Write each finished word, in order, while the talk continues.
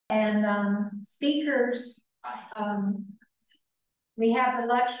And speakers, we have the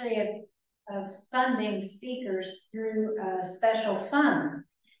luxury of funding speakers through a special fund.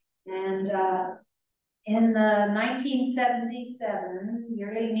 And in the 1977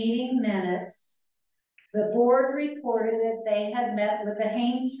 yearly meeting minutes, the board reported that they had met with the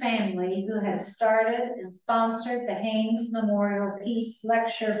Haynes family, who had started and sponsored the Haynes Memorial Peace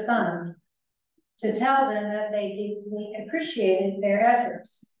Lecture Fund, to tell them that they deeply appreciated their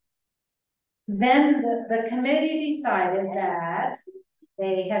efforts. Then the committee decided that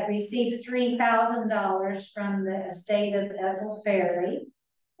they had received $3,000 from the estate of Ethel Fairley,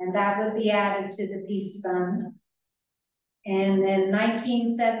 and that would be added to the Peace Fund. And in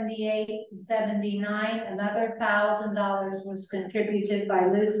 1978 and 79, another $1,000 was contributed by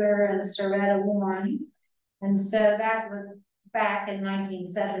Luther and Soretta Warren. And so that was back in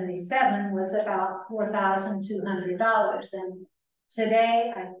 1977 was about $4,200. And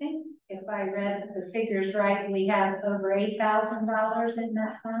today, I think if I read the figures right, we have over $8,000 in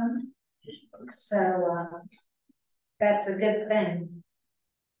that fund. So that's a good thing.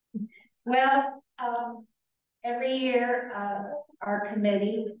 Well, every year, our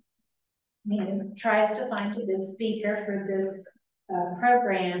committee tries to find a good speaker for this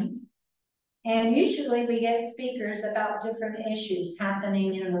program. And usually we get speakers about different issues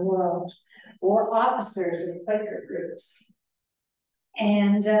happening in the world, or officers of Quaker groups.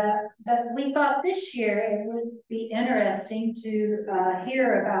 And but we thought this year it would be interesting to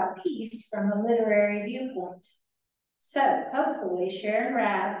hear about peace from a literary viewpoint. So hopefully Sharon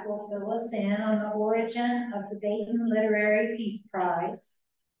Rath will fill us in on the origin of the Dayton Literary Peace Prize,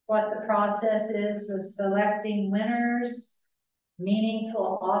 what the process is of selecting winners,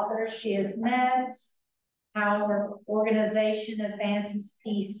 meaningful authors she has met, how her organization advances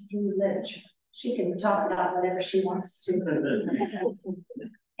peace through literature. She can talk about whatever she wants to.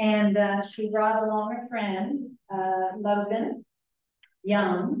 And she brought along a friend, Logan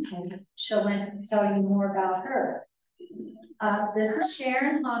Young, and she'll tell you more about her. This is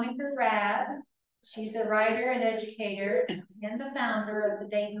Sharon Honecker Rath. She's a writer and educator and the founder of the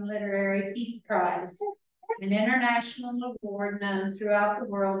Dayton Literary Peace Prize, an international award known throughout the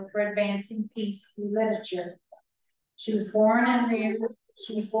world for advancing peace through literature. She was born in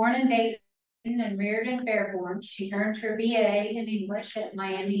Dayton and reared in Fairborn. She earned her BA in English at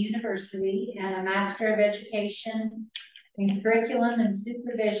Miami University and a Master of Education in Curriculum and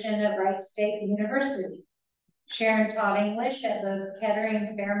Supervision at Wright State University. Sharon taught English at both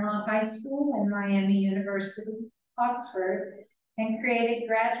Kettering Fairmont High School and Miami University, Oxford, and created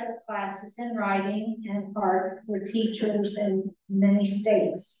graduate classes in writing and art for teachers in many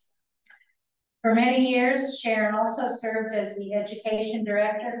states. For many years, Sharon also served as the education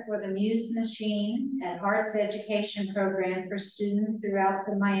director for the Muse Machine, an arts education program for students throughout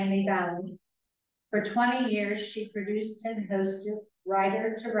the Miami Valley. For 20 years, she produced and hosted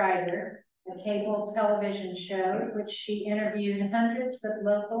Writer to Writer, a cable television show, which she interviewed hundreds of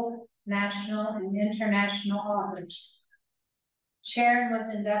local, national, and international authors. Sharon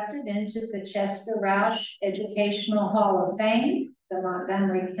was inducted into the Chester Roush Educational Hall of Fame, the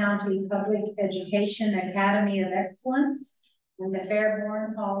Montgomery County Public Education Academy of Excellence, and the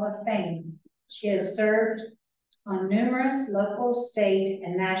Fairborn Hall of Fame. She has served on numerous local, state,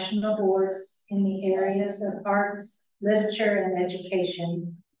 and national boards in the areas of arts, literature, and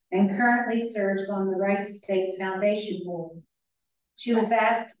education, and currently serves on the Wright State Foundation Board. She was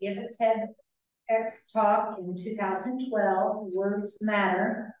asked to give a TEDx talk in 2012, Words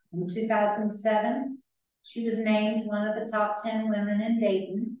Matter. In 2007, she was named one of the top 10 women in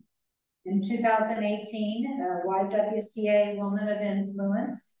Dayton. In 2018, a YWCA Woman of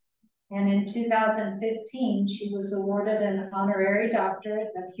Influence. And in 2015, she was awarded an honorary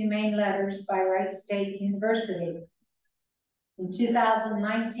doctorate of humane letters by Wright State University. In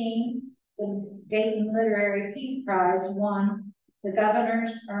 2019, the Dayton Literary Peace Prize won the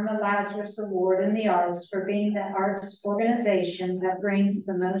Governor's Irma Lazarus Award in the Arts for being the arts organization that brings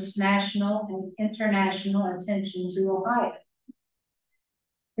the most national and international attention to Ohio.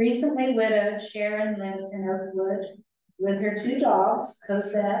 Recently widowed, Sharon lives in Oakwood with her two dogs,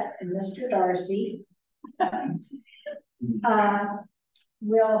 Cosette and Mr. Darcy.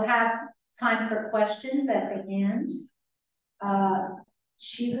 We'll have time for questions at the end.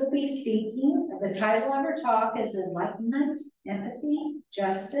 She will be speaking. The title of her talk is Enlightenment, Empathy,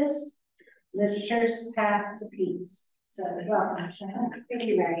 Justice, Literature's Path to Peace. So welcome, Sharon. Thank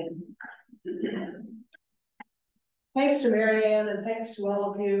you, Mary. Thanks to Marianne, and thanks to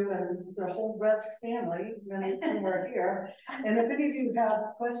all of you and the whole Resk family, many of whom are here. And if any of you have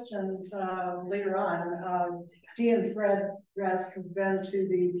questions later on, Dee and Fred Resk have been to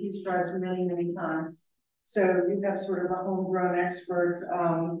the Peace Prize many, many times. So you have sort of a homegrown expert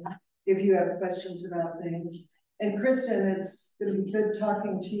if you have questions about things. And Kristen, it's going to be good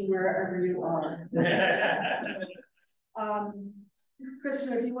talking to you wherever you are.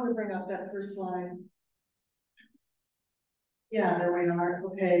 Kristen, if you want to bring up that first slide. Yeah, there we are.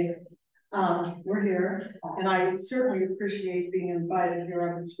 Okay. We're here, and I certainly appreciate being invited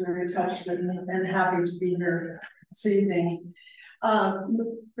here. I was very touched and happy to be here this evening.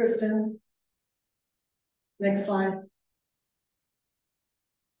 Kristen, next slide.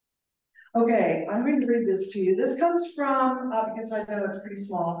 Okay, I'm going to read this to you. This comes from, because I know it's pretty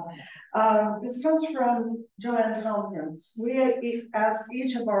small, this comes from Joanne Tompkins. We asked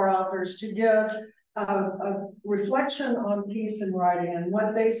each of our authors to give a reflection on peace and writing and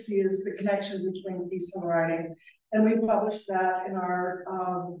what they see as the connection between peace and writing. And we published that in our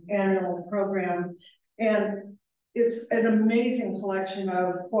annual program. And it's an amazing collection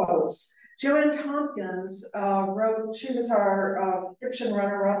of quotes. Joanne Tompkins wrote, she was our fiction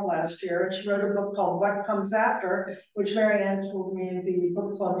runner-up last year, and she wrote a book called What Comes After, which Marianne told me the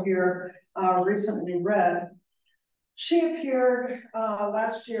book club here recently read. She appeared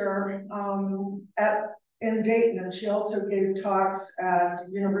last year in Dayton, and she also gave talks at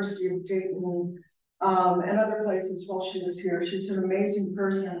University of Dayton and other places while she was here. She's an amazing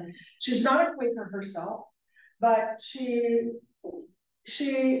person. She's not a Quaker herself, but she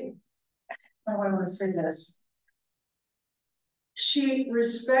how do I want to say this? She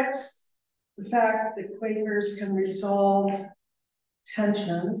respects the fact that Quakers can resolve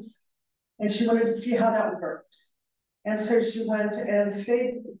tensions, and she wanted to see how that worked. And so she went and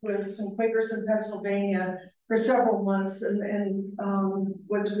stayed with some Quakers in Pennsylvania for several months and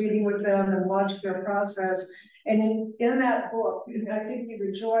went to meeting with them and watched their process. And in that book, I think you'd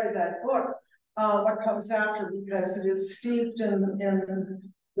enjoy that book, What Comes After, because it is steeped in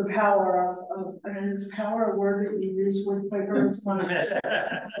the power of, and is power a word that you use with Quakers?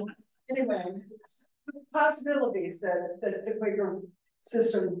 Anyway, possibilities that the Quaker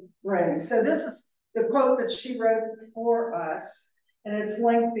system brings. So this is the quote that she wrote for us, and it's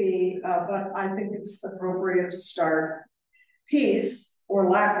lengthy, but I think it's appropriate to start. Peace, or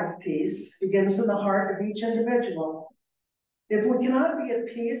lack of peace, begins in the heart of each individual. If we cannot be at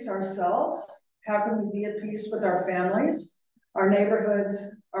peace ourselves, how can we be at peace with our families, our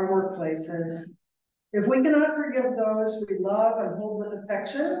neighborhoods, our workplaces? If we cannot forgive those we love and hold with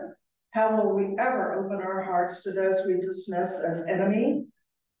affection, how will we ever open our hearts to those we dismiss as enemy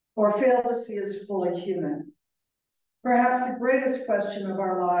or fail to see as fully human? Perhaps the greatest question of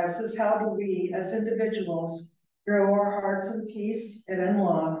our lives is, how do we as individuals grow our hearts in peace and in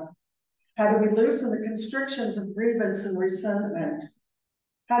love? How do we loosen the constrictions of grievance and resentment?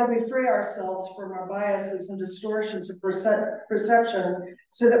 How do we free ourselves from our biases and distortions of perception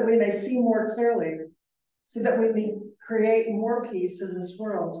so that we may see more clearly, so that we may create more peace in this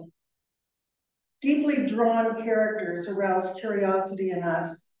world? Deeply drawn characters arouse curiosity in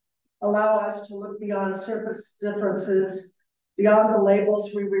us, allow us to look beyond surface differences, beyond the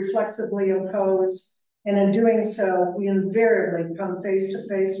labels we reflexively impose, and in doing so, we invariably come face to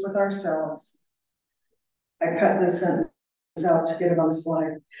face with ourselves. I cut this sentence out to get it on the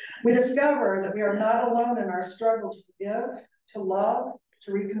slide. We discover that we are not alone in our struggle to forgive, to love,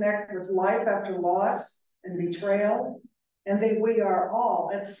 to reconnect with life after loss and betrayal, and that we are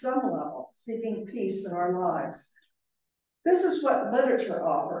all, at some level, seeking peace in our lives. This is what literature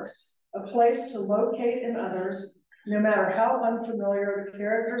offers, a place to locate in others, no matter how unfamiliar the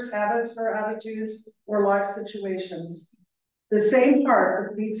characters, habits, or attitudes, or life situations. The same heart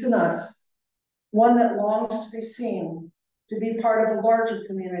that beats in us, one that longs to be seen, to be part of a larger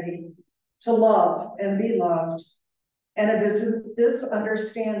community, to love and be loved. And it is this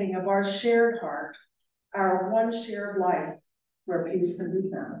understanding of our shared heart, our one shared life, where peace can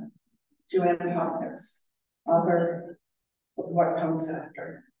be found. Joanne Tompkins, author of What Comes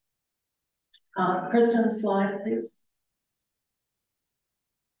After. Kristen's slide, please.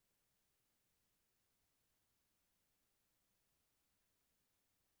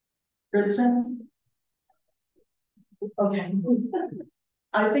 Kristen? Okay.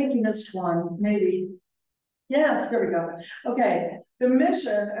 I think you missed one, maybe. Yes, there we go. Okay, the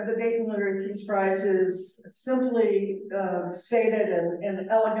mission of the Dayton Literary Peace Prize is simply stated and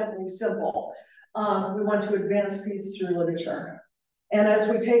elegantly simple. We want to advance peace through literature. And as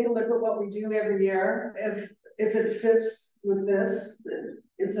we take a look at what we do every year, if it fits with this,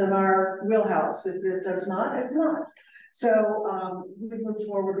 it's in our wheelhouse. If it does not, it's not. So we move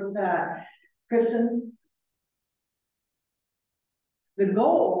forward with that. Kristen, the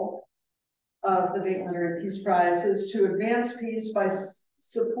goal of the Dayton Literary Peace Prize is to advance peace by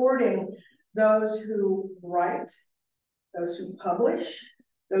supporting those who write, those who publish,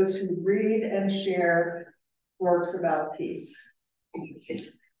 those who read and share works about peace.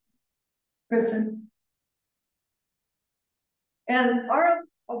 Kristen? And our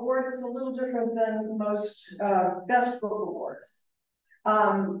award is a little different than most best book awards.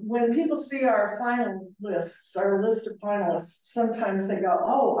 When people see our final lists, our list of finalists, sometimes they go,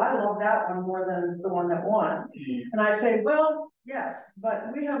 oh, I love that one more than the one that won. And I say, well, yes,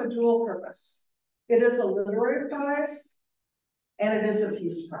 but we have a dual purpose. It is a literary prize and it is a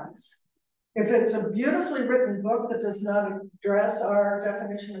peace prize. If it's a beautifully written book that does not address our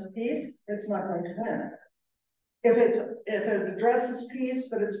definition of peace, it's not going to win. If it addresses peace,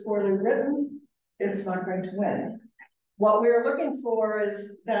 but it's poorly written, it's not going to win. What we're looking for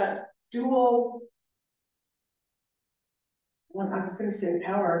is that dual, well, I was going to say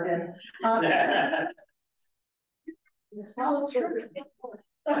power again.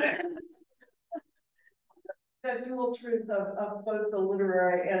 That dual truth of both the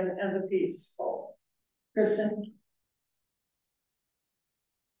literary and the peaceful. Kristen?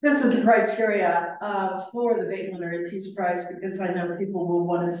 This is the criteria for the Dayton Literary Peace Prize, because I know people will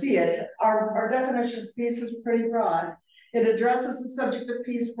want to see it. Our definition of peace is pretty broad. It addresses the subject of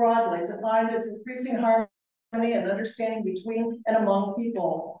peace broadly, defined as increasing harmony and understanding between and among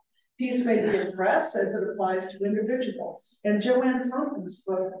people. Peace may be addressed as it applies to individuals. And Joanne Tompkins'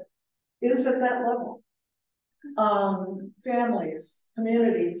 book is at that level. Families,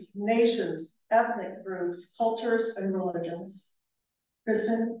 communities, nations, ethnic groups, cultures, and religions.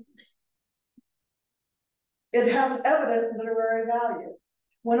 Kristen? It has evident literary value.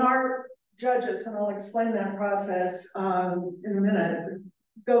 When our judges, and I'll explain that process in a minute,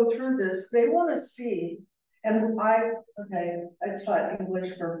 go through this, they want to see, and I taught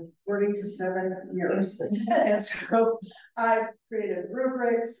English for 47 years. And so I created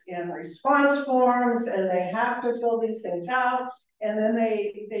rubrics and response forms, and they have to fill these things out. And then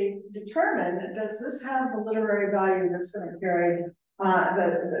they determine, does this have the literary value that's going to carry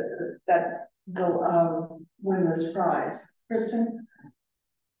that will win this prize? Kristen?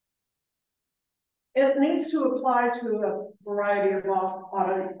 It needs to apply to a variety of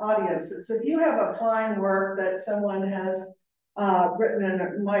audiences. If you have a fine work that someone has written and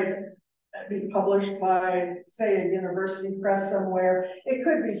it might be published by, say, a university press somewhere, it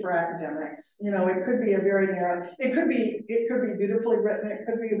could be for academics. You know, it could be a very narrow, it could be beautifully written, it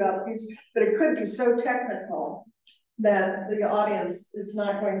could be about peace, but it could be so technical that the audience is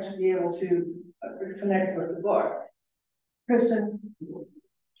not going to be able to connect with the book. Kristen?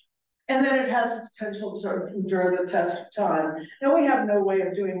 And then it has the potential to endure the test of time. Now, we have no way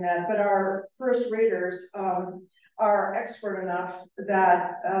of doing that, but our first readers are expert enough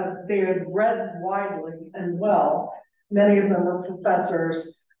that they have read widely and well. Many of them are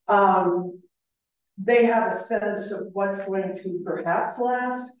professors. They have a sense of what's going to perhaps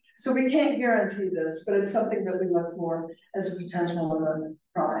last. So we can't guarantee this, but it's something that we look for as a potential of a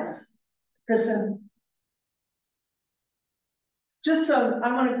prize. Kristen?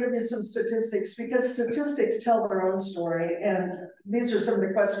 I want to give you some statistics, because statistics tell their own story, and these are some of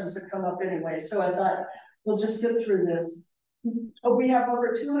the questions that come up anyway, so I thought we'll just get through this. We have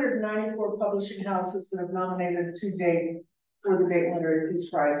over 294 publishing houses that have nominated to date for the Dayton Literary Peace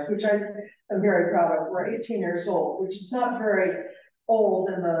Prize, which I am very proud of. We're 18 years old, which is not very old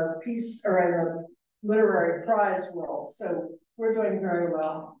in the peace or in the literary prize world, so we're doing very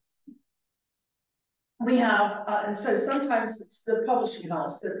well. We have, and so sometimes it's the publishing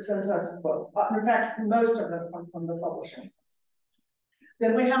house that sends us the book. In fact, most of them come from the publishing houses.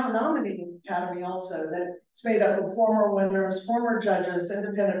 Then we have a nominating academy also that's made up of former winners, former judges,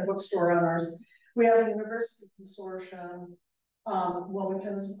 independent bookstore owners. We have a university consortium,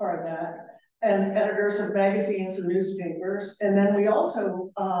 Wilmington is a part of that, and editors of magazines and newspapers. And then we also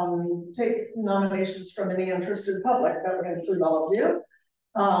take nominations from any interested public. That would include all of you.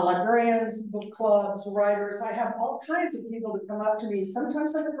 Librarians, book clubs, writers. I have all kinds of people that come up to me,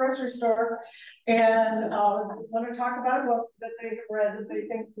 sometimes at the grocery store, and want to talk about a book that they've read that they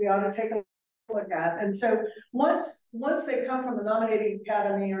think we ought to take a look at. And so once they come from the nominating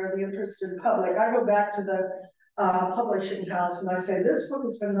academy or the interested public, I go back to the publishing house and I say, this book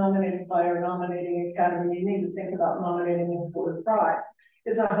has been nominated by our nominating academy. You need to think about nominating it for the prize.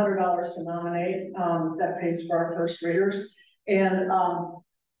 It's $100 to nominate. That pays for our first readers. And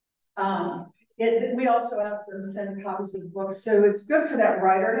we also ask them to send copies of books, so it's good for that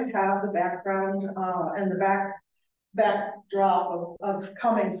writer to have the background and the backdrop of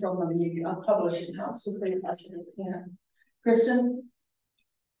coming from the publishing house, if they possibly can. Kristen,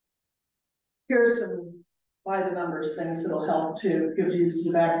 here's some by the numbers things that'll help to give you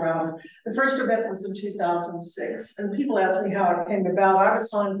some background. The first event was in 2006, and people ask me how it came about. I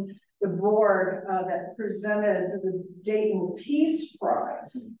was on the board that presented the Dayton Peace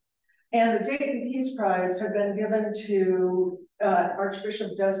Prize. And the Dayton Peace Prize had been given to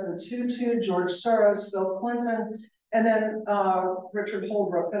Archbishop Desmond Tutu, George Soros, Bill Clinton, and then Richard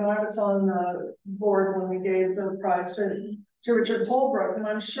Holbrooke. And I was on the board when we gave the prize to Richard Holbrooke. And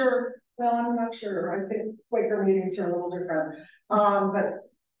I'm sure, well, I'm not sure. I think Quaker meetings are a little different. But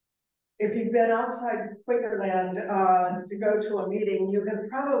if you've been outside Quakerland to go to a meeting, you can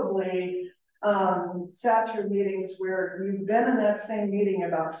probably sat through meetings where you've been in that same meeting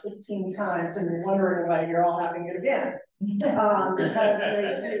about 15 times and you're wondering why you're all having it again. Because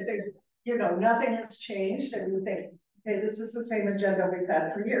they, you know, nothing has changed and you think, okay, this is the same agenda we've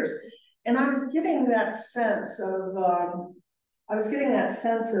had for years. And I was getting that sense of,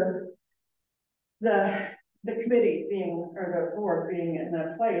 the committee being, or the board being in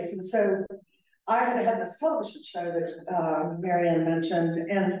that place. And so I had this television show that Marianne mentioned,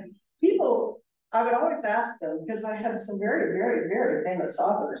 and people, I would always ask them, because I have some very, very, very famous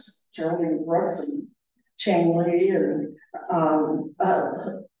authors, Geraldine Brooks and Chang Lee and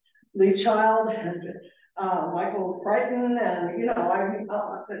Lee Child and Michael Crichton, and you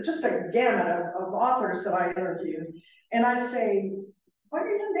know, just a gamut of authors that I interviewed. And I'd say, why are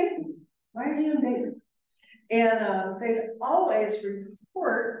you in Dayton? Why are you in Dayton? And they'd always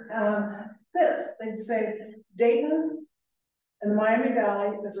report this. They'd say, Dayton and the Miami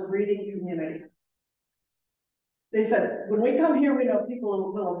Valley is a reading community. They said, when we come here, we know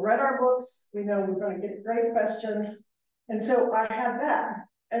people will have read our books. We know we're going to get great questions. And so I had that.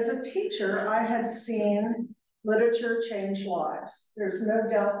 As a teacher, I had seen literature change lives. There's no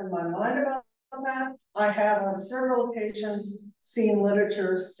doubt in my mind about that. I have on several occasions seen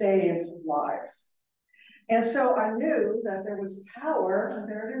literature save lives. And so I knew that there was power, and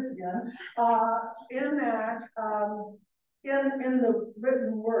there it is again, in that, in the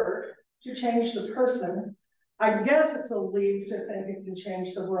written word to change the person. I guess it's a leap to think it can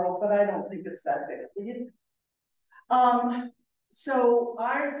change the world, but I don't think it's that big. So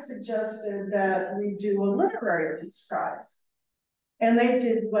I suggested that we do a literary peace prize. And they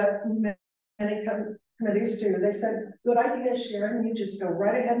did what many committees do. They said, good idea, Sharon, you just go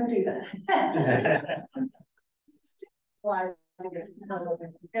right ahead and do that.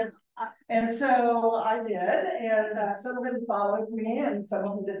 And so I did, and some of them followed me and some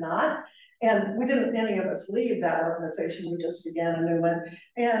of them did not. And we didn't, any of us, leave that organization. We just began a new one.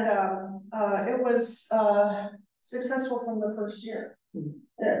 And it was successful from the first year.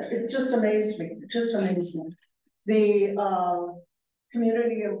 It just amazed me, it just amazed me. The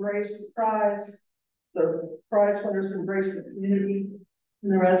community embraced the prize winners embraced the community,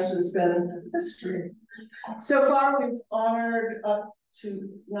 and the rest has been history. So far, we've honored up to,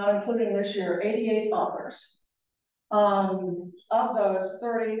 not including this year, 88 authors. Of those,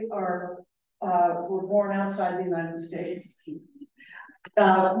 30 were born outside the United States.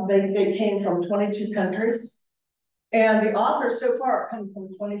 They came from 22 countries. And the authors so far come from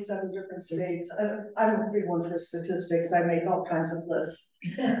 27 different states. I'm a big one for statistics. I make all kinds of lists.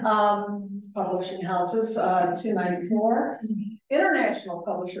 Publishing houses, 294. International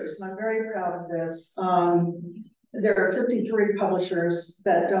publishers, and I'm very proud of this. There are 53 publishers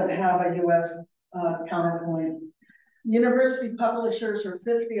that don't have a US counterpoint. University publishers are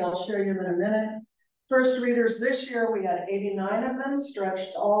 50, I'll show you in a minute. First readers this year, we had 89 of them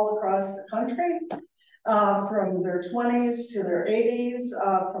stretched all across the country. From their 20s to their 80s,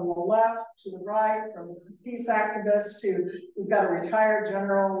 from the left to the right, from peace activists to, we've got a retired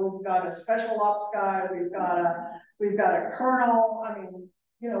general, we've got a special ops guy, we've got a colonel. I mean,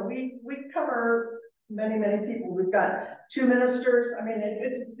 you know, we cover many, many people. We've got 2 ministers. I mean,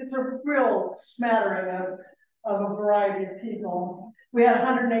 it's a real smattering of a variety of people. We had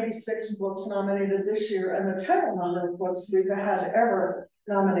 186 books nominated this year, and the total number of books we've had ever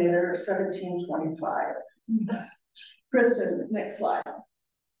nominated are 1725. Kristen, next slide.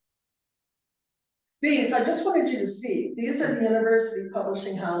 These, I just wanted you to see, these are the university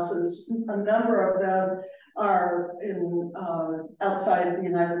publishing houses. A number of them are in outside of the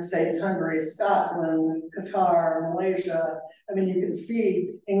United States, Hungary, Scotland, Qatar, Malaysia. I mean, you can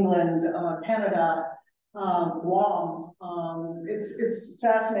see England, Canada, Guam. It's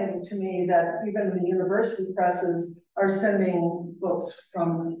fascinating to me that even the university presses are sending books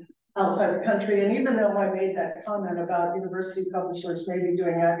from outside the country. And even though I made that comment about university publishers maybe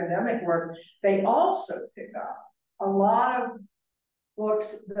doing academic work, they also pick up a lot of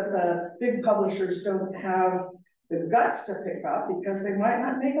books that the big publishers don't have the guts to pick up because they might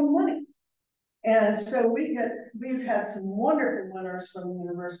not make them money. And so we've had some wonderful winners from the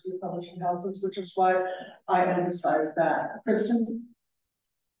university publishing houses, which is why I emphasize that. Kristen?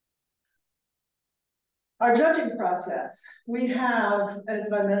 Our judging process. We have,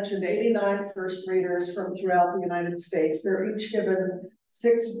 as I mentioned, 89 first readers from throughout the United States. They're each given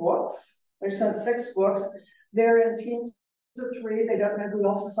 6 books. They're sent 6 books. They're in teams of 3. They don't know who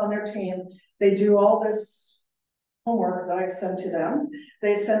else is on their team. They do all this homework that I send to them.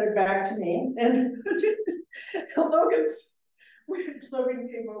 They send it back to me. And Logan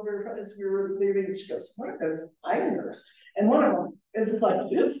came over as we were leaving, and she goes, "What are those binders?" And one of them is like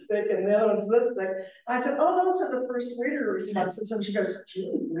this thick, and the other one's this thick. I said, "Oh, those are the first reader responses." And she goes, "Do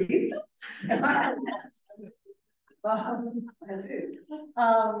you read them?" And I do.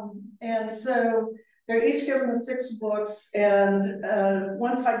 And so they're each given the 6 books, and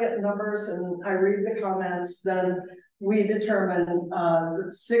once I get numbers and I read the comments, then we determine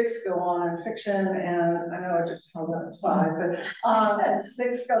that 6 go on in fiction, and I know I just held up 5, but and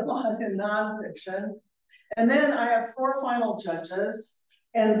 6 go on in nonfiction. And then I have 4 final judges,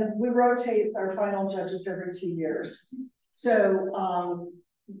 and we rotate our final judges every 2 years. So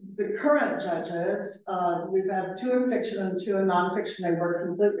the current judges, we've had 2 in fiction and 2 in nonfiction. They work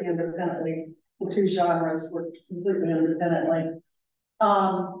completely independently. The 2 genres work completely independently.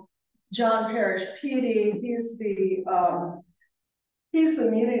 John Parrish Petey, he's the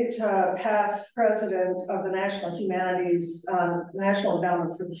immediate past president of the National Humanities, National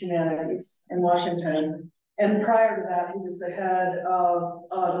Endowment for the Humanities in Washington. And prior to that, he was the head of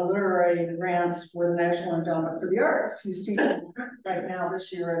the literary grants for the National Endowment for the Arts. He's teaching right now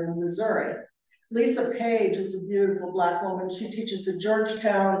this year in Missouri. Lisa Page is a beautiful Black woman. She teaches at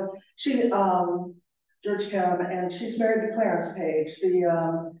Georgetown. Georgetown, and she's married to Clarence Page, the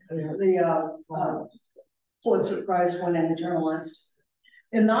Pulitzer Prize winning journalist.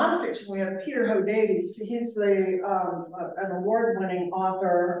 In nonfiction, we have Peter Ho-Davies. He's an award-winning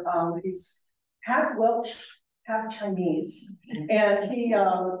author. He's half Welsh, half Chinese, and he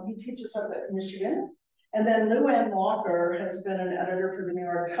teaches up at Michigan. And then WYM Walker has been an editor for the New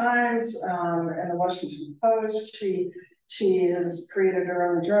York Times and the Washington Post. She has created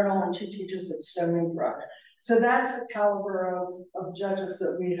her own journal, and she teaches at Stony Brook. So that's the caliber of judges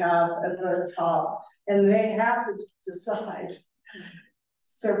that we have at the top, and they have to decide.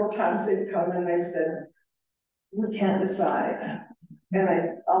 Several times they've come and they've said, "We can't decide."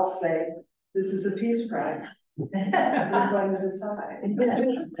 And I'll say, "This is a peace prize. We're going to decide."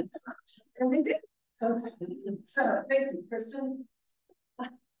 And we did. So thank you, Kristen.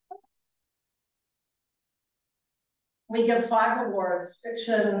 We give 5 awards: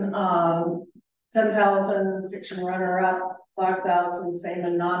 fiction, 10,000, fiction runner-up, 5,000, same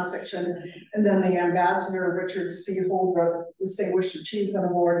in nonfiction, and then the ambassador Richard C. Holbrook Distinguished Achievement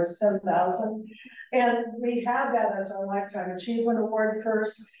Award is 10,000. And we had that as our Lifetime Achievement Award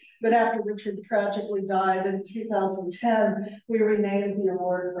first, but after Richard tragically died in 2010, we renamed the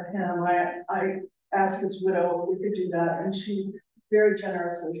award for him. I asked his widow if we could do that, and she very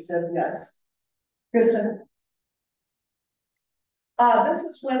generously said yes. Kristen? This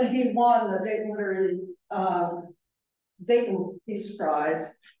is when he won the Dayton Peace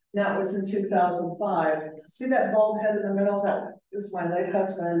Prize. That was in 2005. See that bald head in the middle? That is my late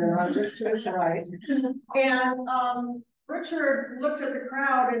husband, and I'm just to his right. And Richard looked at the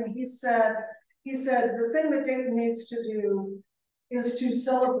crowd and he said, the thing that Dayton needs to do is to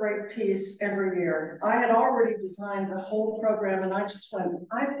celebrate peace every year. I had already designed the whole program, and I just went,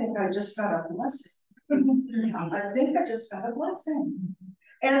 I think I just got a blessing. I think I just got a blessing.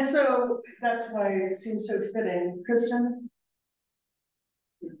 And so that's why it seems so fitting. Kristen?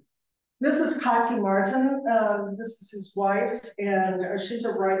 This is Kati Martin. This is his wife, and she's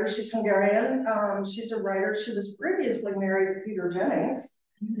a writer. She's Hungarian. She's a writer. She was previously married to Peter Jennings,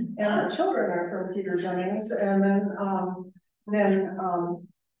 and her children are from Peter Jennings. And then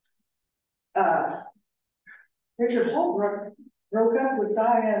Richard Holbrook broke up with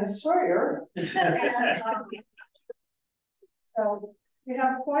Diane Sawyer. And, so we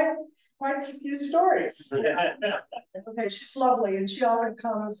have quite a few stories. Okay, she's lovely, and she often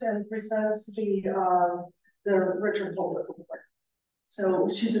comes and presents the Richard Holbrook Award. So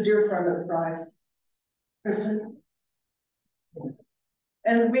she's a dear friend of the prize. Kristen?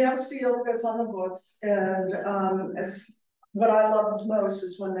 And we have a seal that goes on the books, and what I loved most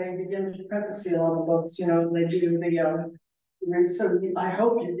is when they begin to print the seal on the books. You know, they do So I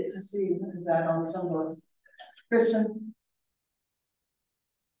hope you get to see that on some books. Kristen?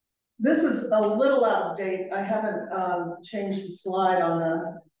 This is a little out of date. I haven't changed the slide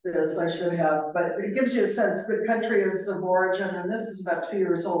on this, I should have, but it gives you a sense. The country is of origin, and this is about 2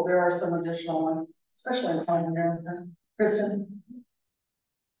 years old. There are some additional ones, especially in South America. Kristen?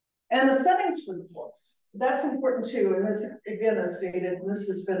 And the settings for the books, that's important too. And this, again, is stated, this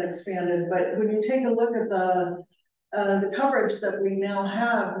has been expanded, but when you take a look at the coverage that we now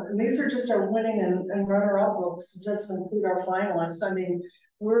have, and these are just our winning and runner-up books, just to include our finalists. I mean,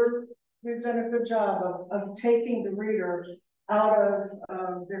 we've done a good job of taking the reader out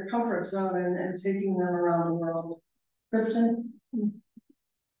of their comfort zone and taking them around the world. Kristen?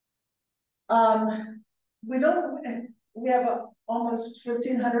 We have almost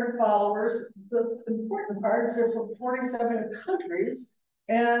 1,500 followers. The important part is they're from 47 countries,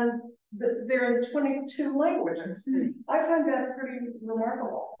 and they're in 22 languages. I find that pretty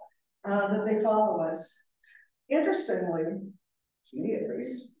remarkable that they follow us. Interestingly, to me at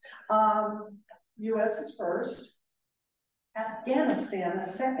least, US is first, Afghanistan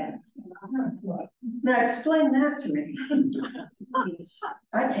is second. Now explain that to me.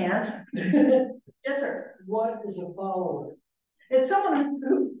 I can't. Yes, sir. What is a follower? It's someone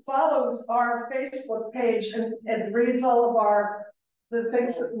who follows our Facebook page and reads all of the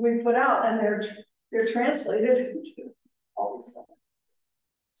things that we put out, and they're translated into all these things.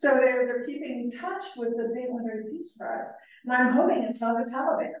 So they're keeping in touch with the Dayton Peace Prize, and I'm hoping it's not the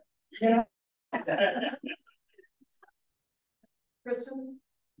Taliban. You know. Kristen?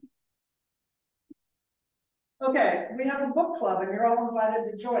 Okay, we have a book club, and you're all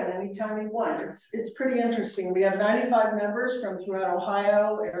invited to join anytime you want. It's pretty interesting. We have 95 members from throughout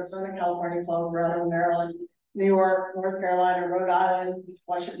Ohio, Arizona, California, Colorado, Maryland, New York, North Carolina, Rhode Island,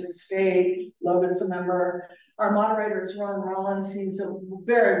 Washington State. Logan's a member. Our moderator is Ron Rollins. He's a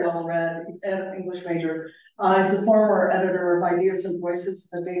very well-read English major. He's the former editor of Ideas and Voices,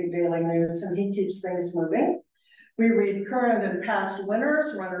 the Dayton Daily News, and he keeps things moving. We read current and past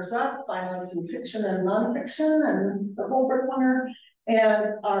winners, runners-up, finalists in fiction and nonfiction, and the Holbrook winner.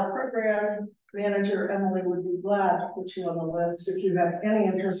 And our program manager, Emily, would be glad to put you on the list if you have any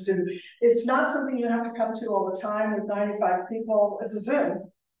interest in. It's not something you have to come to all the time with 95 people. It's a Zoom.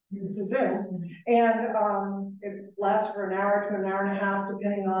 It's a Zoom. And it lasts for an hour to an hour and a half,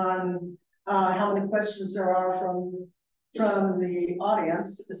 depending on how many questions there are from the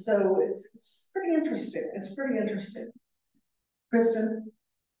audience. So it's pretty interesting. It's pretty interesting. Kristen?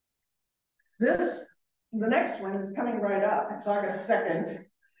 The next one is coming right up. It's August 2nd.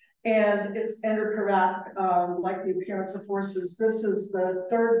 And it's Ender Karat, Like the Appearance of Forces. This is the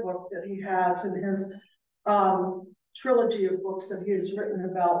third book that he has in his trilogy of books that he has written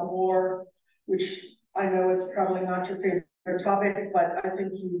about war, which I know is probably not your favorite topic, but I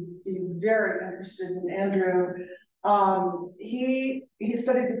think you'd be very interested in Andrew. He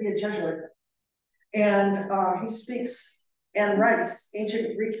studied to be a Jesuit, and he speaks and writes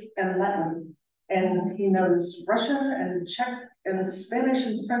ancient Greek and Latin, and he knows Russian and Czech and Spanish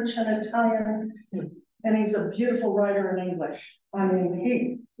and French and Italian, and he's a beautiful writer in English. I mean,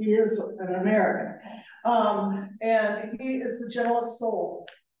 he is an American, and he is the gentlest soul,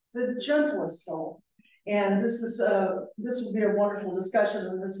 and this would be a wonderful discussion,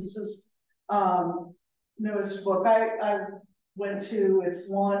 and this is his newest book. I went to its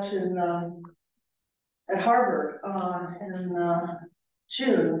launch at Harvard in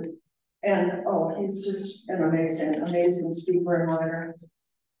June, and he's just an amazing speaker and writer.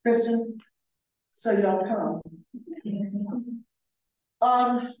 Kristen, so y'all come.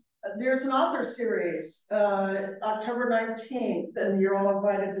 There's an author series, October 19th, and you're all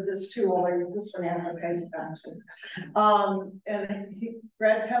invited to this too, although this one you have to pay back to. And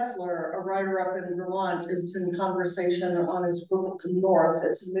Brad Kessler, a writer up in Vermont, is in conversation on his book, North.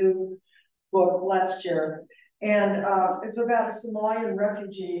 It's a new book last year. And it's about a Somalian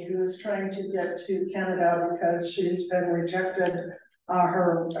refugee who is trying to get to Canada because she's been rejected.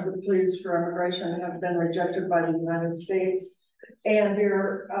 Her pleas for immigration have been rejected by the United States. And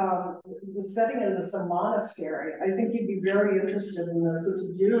the setting is a monastery. I think you'd be very interested in this. It's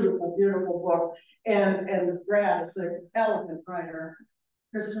a beautiful, beautiful book. And Brad is an elegant writer.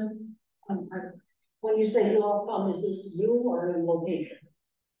 Kristen? When you say you all come, is this Zoom or a location?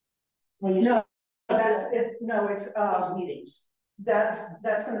 No, that's it. No, it's meetings. That's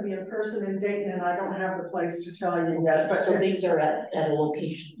going to be in person in Dayton, and I don't have the place to tell you yet. But so these are at a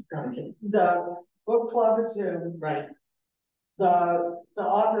location to come to. The book club is Zoom. Right. The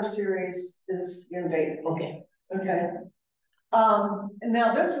author series is in Dayton. Okay. Okay. And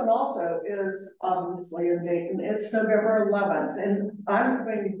now this one also is obviously in Dayton. It's November 11th, and I'm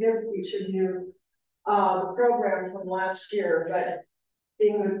going to give each of you the program from last year, but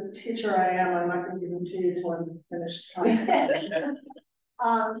being the teacher I am, I'm not going to give them to you until I'm finished talking.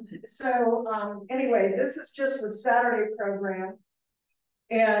 Anyway, this is just the Saturday program,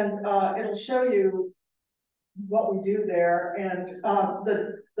 and it'll show you what we do there. And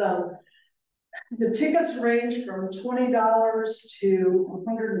the tickets range from $20 to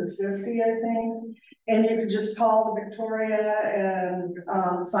 $150, I think. And you can just call Victoria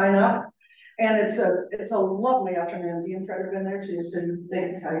and sign up. And it's a lovely afternoon. Dean and Fred have been there too, so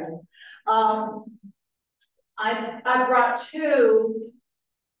they can tell you. I brought two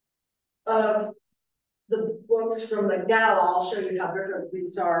of the books from the gala. I'll show you how different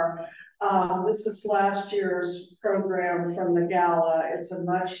these are. This is last year's program from the gala. It's a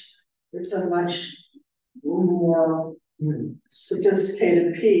much more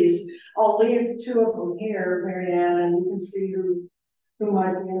sophisticated piece. I'll leave two of them here, Marianne, and you can see who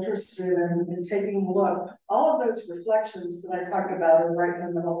might be interested in taking a look. All of those reflections that I talked about are right in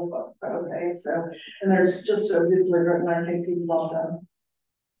the middle of the book, okay? So, and they're just so beautifully written, I think people love them.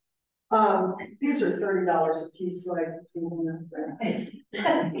 These are $30 a piece, so I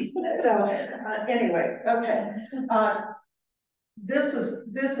so anyway, okay. This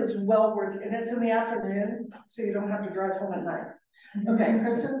is well worth it, and it's in the afternoon, so you don't have to drive home at night. Okay,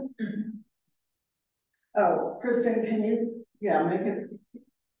 Kristen. Oh, Kristen, can you make it?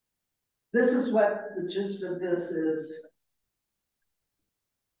 This is what the gist of this is.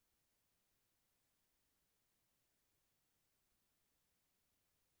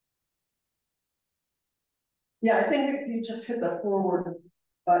 Yeah, I think if you just hit the forward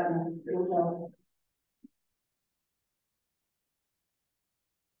button, it will go.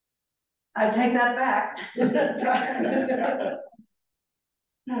 I take that back.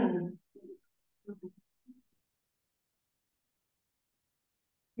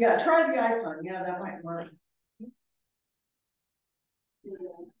 Yeah, try the icon. Yeah, that might work.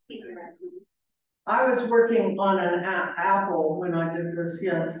 I was working on an Apple when I did this.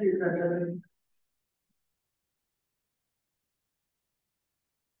 Yes, see if that does it.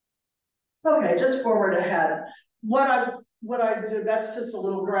 Okay, just forward ahead. What I do, that's just a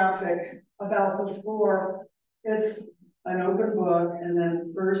little graphic about the four. It's an open book, and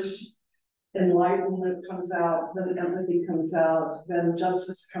then first enlightenment comes out, then empathy comes out, then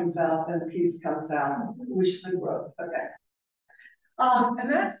justice comes out, then peace comes out. We should wrote. Okay.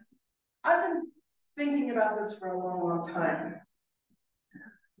 And I've been thinking about this for a long, long time.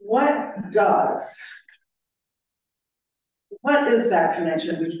 What is that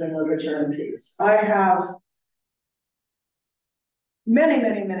connection between literature and peace? I have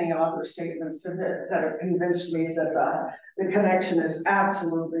many author statements that have convinced me that the connection is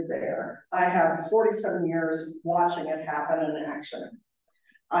absolutely there. I have 47 years watching it happen in action.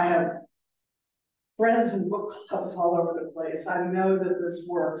 I have friends and book clubs all over the place. I know that this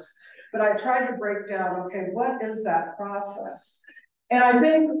works, but I tried to break down, okay, what is that process? And I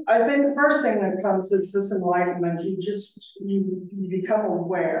think the first thing that comes is this enlightenment. You become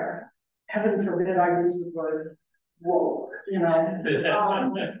aware. Heaven forbid I use the word woke, you know.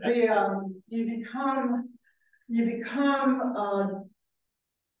 You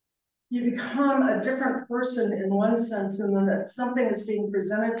become a different person in one sense, and then that something is being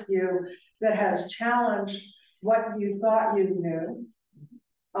presented to you that has challenged what you thought you knew,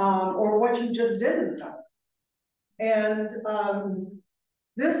 or what you just didn't know. And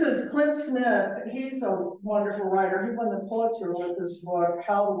this is Clint Smith. He's a wonderful writer. He won the Pulitzer with this book,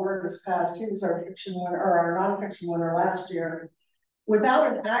 How the Word Is Passed. He was our fiction winner, or our nonfiction winner last year.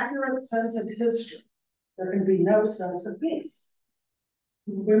 Without an accurate sense of history, there can be no sense of peace.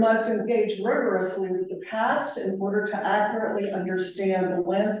 We must engage rigorously with the past in order to accurately understand the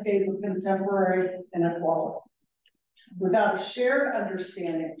landscape of contemporary inequality. Without a shared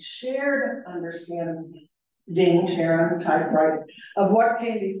understanding, Sharon type right, of what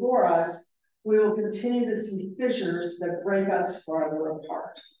came before us, we will continue to see fissures that break us farther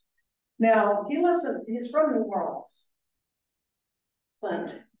apart. Now, he's from New Orleans,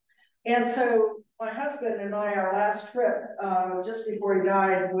 Clint. And so my husband and I, our last trip, just before he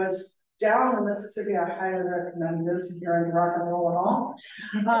died, was down in Mississippi. I highly recommend this if you're into rock and roll at all.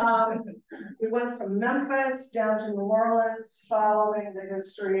 We went from Memphis down to New Orleans, following the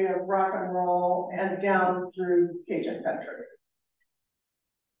history of rock and roll, and down through Cajun country.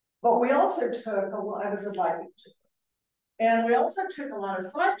 But we also took I was a Viking tour, and we also took a lot of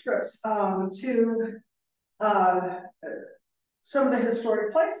side trips to some of the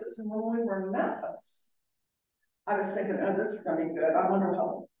historic places. And when we were in Memphis, I was thinking, oh, this is gonna be good. I wonder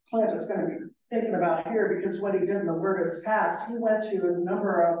how Clint is gonna be thinking about here, because what he did in the Word is Past, he went to a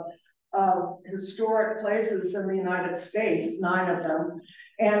number of historic places in the United States, 9 of them,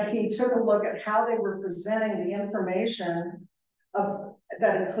 and he took a look at how they were presenting the information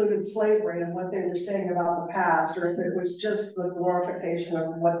that included slavery and what they were saying about the past, or if it was just the glorification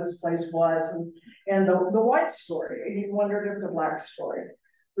of what this place was, and the white story. He wondered if the black story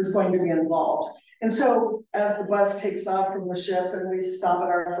was going to be involved. And so as the bus takes off from the ship and we stop at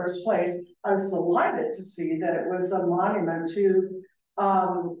our first place, I was delighted to see that it was a monument to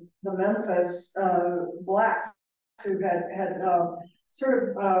the Memphis blacks who had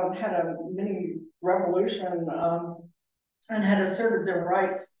sort of had a mini revolution and had asserted their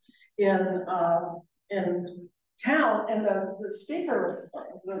rights in town. And the speaker,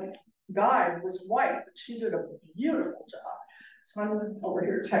 the guide, was white, but she did a beautiful job. So I'm over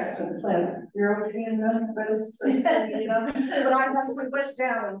here texting Clint, you're okay in Memphis, you know? But as we went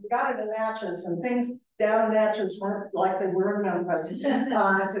down and we got into Natchez, and things down in Natchez weren't like they were in Memphis.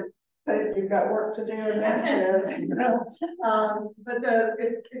 I said, but you've got work to do in Natchez, you know? But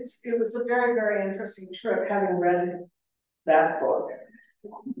it was a very, very interesting trip, having read that book.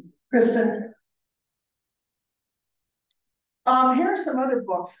 Kristen? Here are some other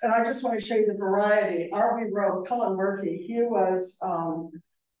books, and I just want to show you the variety. R.B. Rowe, Cullen Murphy, he was an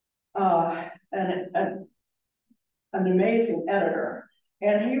amazing editor,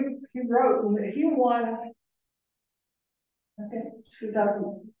 and he won, I think,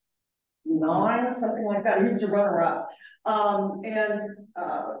 2009, something like that. He was a runner-up,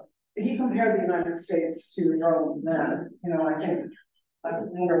 he compared the United States to Rome then. You know, I think I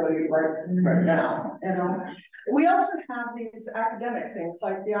wonder what you right now. You know, we also have these academic things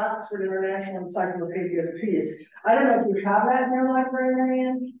like the Oxford International Encyclopedia of Peace. I don't know if you have that in your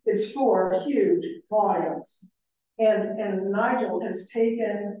librarian. It's 4 huge volumes, and Nigel has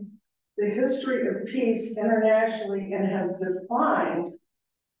taken the history of peace internationally and has defined.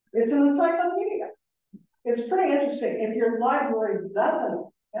 It's an encyclopedia. It's pretty interesting. If your library doesn't,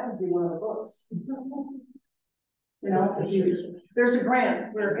 that would be one of the books. You know, there's a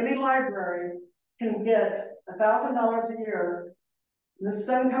grant where any library can get $1,000 a year. This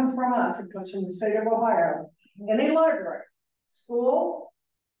doesn't come from us, it comes from the state of Ohio. Any library, school,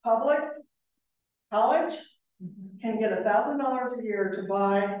 public, college, can get $1,000 a year to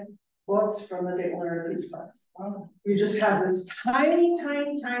buy books from the Dayton Literary Peace Prize. You just have this tiny,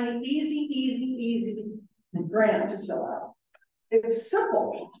 easy grant to fill out. It's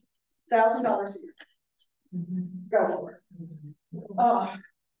simple, $1,000 a year. Go for it.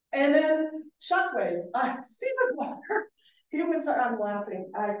 And then Shockwave, Stephen Walker. He was, I'm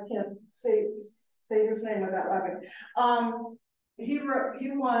laughing. I can't say his name without laughing. He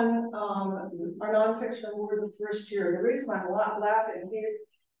won our nonfiction award the first year. The reason I'm laughing,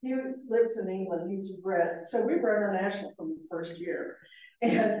 he lives in England. He's a Brit, so we were international from the first year,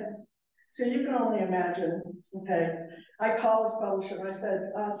 and so you can only imagine. Okay, I called his publisher and I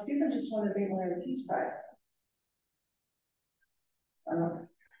said, Stephen just won the Dayton Literary Peace Prize.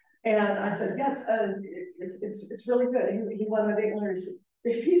 And I said, yes, it's really good. He won the Dayton Literary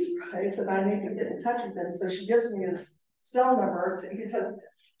Peace Prize, and I need to get in touch with him. So she gives me his cell number.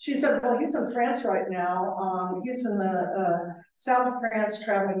 She said, well, he's in France right now. He's in the south of France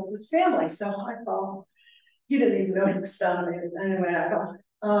traveling with his family. So I called. He didn't even know he was down there. Anyway, I called.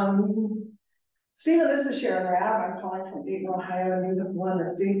 Stephen, this is Sharon Rabb. I'm calling from Dayton, Ohio, and you have won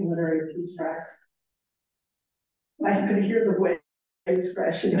the Dayton Literary Peace Prize. I could hear the waves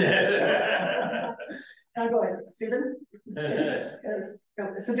crashing. I'm going, Stephen?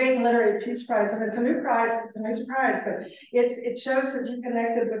 It's a Dayton Literary Peace Prize, and it's a new prize. It's a new prize, but it shows that you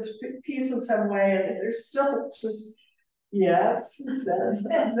connected with peace in some way, and there's still just, yes, he says.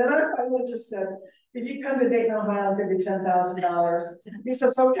 And then I finally just said, if you come to Dayton, Ohio, I'll give you $10,000. He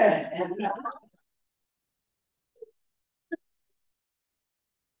says, okay.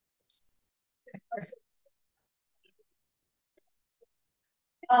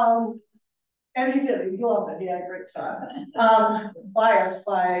 And he did, he loved it, he had a great time. Biased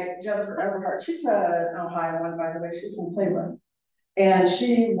by Jennifer Everhart. She's an Ohioan, by the way, she's from Cleveland. And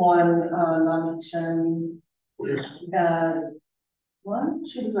she won nonfiction.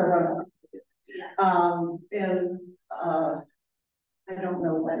 She was a runner. I don't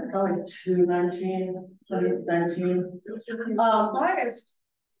know when, probably 2019. Biased.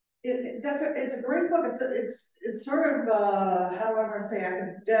 It's a great book. It's sort of how do I want to say,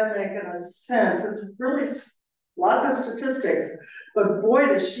 academic in a sense. It's really lots of statistics, but boy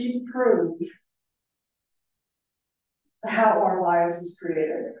does she prove how our lives is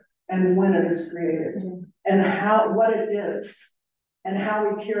created and when it is created. and what it is, and how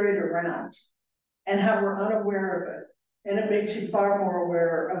we carry it around, and how we're unaware of it. And it makes you far more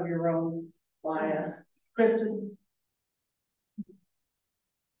aware of your own bias. Kristen?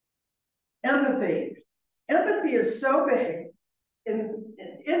 Empathy. Empathy is so big, and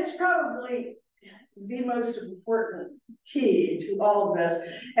it's probably the most important key to all of this.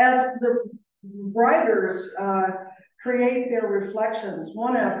 As the writers create their reflections,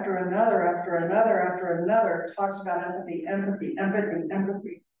 one after another, talks about empathy, empathy, empathy,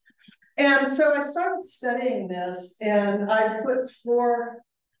 empathy. And so I started studying this, and I put 4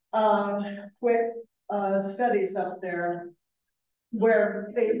 quick studies up there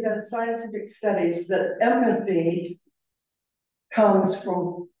where they've done scientific studies that empathy comes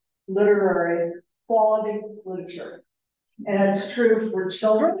from literary quality literature. And it's true for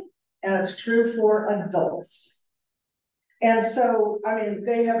children, and it's true for adults. And so, I mean,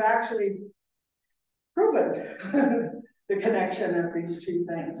 they have actually proven the connection of these two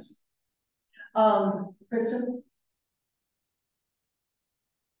things. Kristen?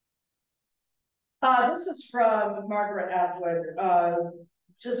 This is from Margaret Atwood,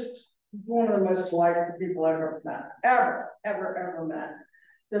 just one of the most delightful people I've ever met, ever met.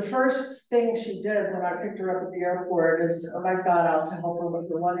 The first thing she did when I picked her up at the airport is I got out to help her with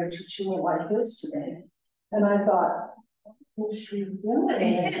her luggage, and she went like this to me. And I thought, what's she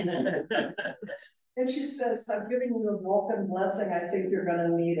doing? And she says, I'm giving you a Vulcan blessing. I think you're going to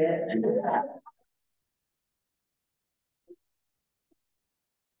need it.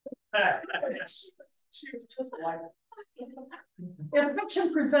 She was just like, if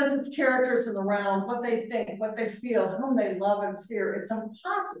fiction presents its characters in the round, what they think, what they feel, whom they love and fear, it's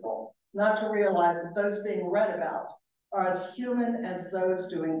impossible not to realize that those being read about are as human as those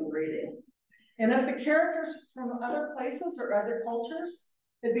doing the reading. And if the characters from other places or other cultures,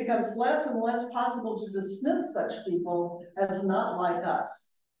 it becomes less and less possible to dismiss such people as not like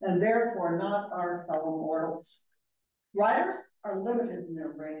us, and therefore not our fellow mortals. Writers are limited in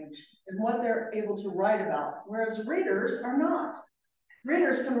their range in what they're able to write about, whereas readers are not.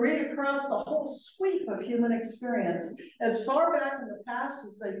 Readers can read across the whole sweep of human experience, as far back in the past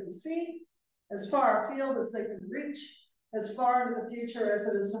as they can see, as far afield as they can reach, as far into the future as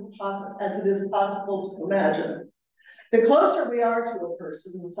it is possible to imagine. The closer we are to a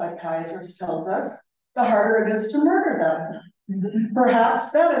person, the psychiatrist tells us, the harder it is to murder them.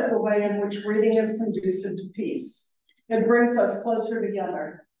 Perhaps that is the way in which reading is conducive to peace. It brings us closer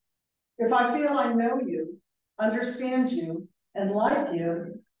together. If I feel I know you, understand you, and like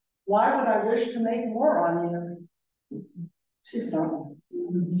you, why would I wish to make war on you? She's something.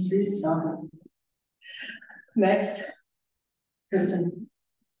 She's something. Next, Kristen.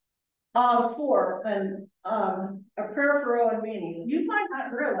 4, and a prayer for Owen Meany. You might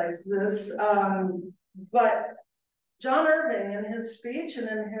not realize this, but John Irving, in his speech and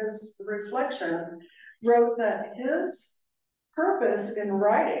in his reflection, wrote that his purpose in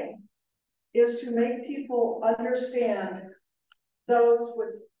writing is to make people understand those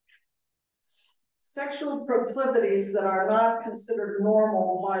with sexual proclivities that are not considered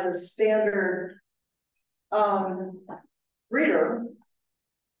normal by the standard reader,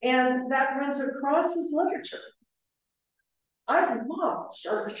 and that runs across his literature. I love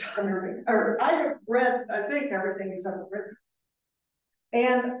John Irving, or I have read, I think, everything he's ever written.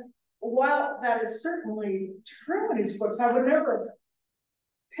 And while that is certainly true in his books, I would never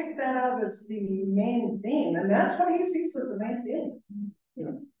pick that out as the main theme. And that's what he sees as the main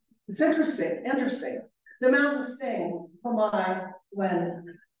theme. It's interesting. The Mountains Sing, Pomai, when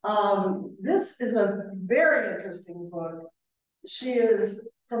this is a very interesting book. She is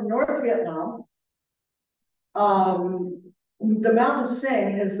from North Vietnam. The Mountains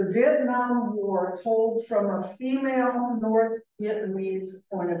Sing is the Vietnam War told from a female North Vietnamese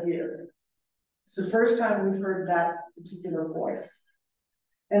point of view. It's the first time we've heard that particular voice.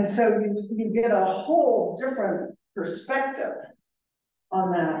 And so you get a whole different perspective on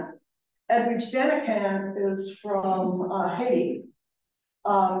that. Edwidge Denican is from Haiti.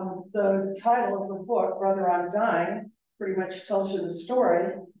 The title of the book, Brother, I'm Dying, pretty much tells you the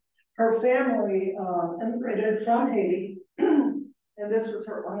story. Her family immigrated from Haiti, and this was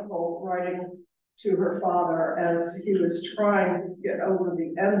her uncle writing to her father as he was trying to get over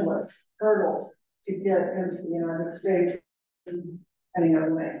the endless hurdles to get into the United States any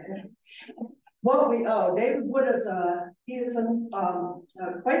other way. What we owe, David Wood is a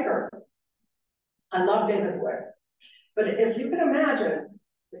Quaker. I love David Wood. But if you can imagine,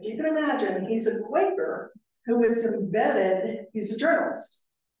 he's a Quaker who is embedded, he's a journalist.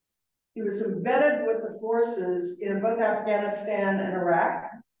 He was embedded with the forces in both Afghanistan and Iraq.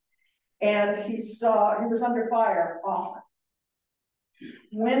 and he was under fire often.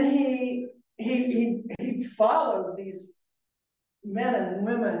 When he followed these men and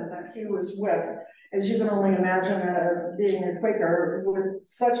women that he was with, as you can only imagine, being a Quaker with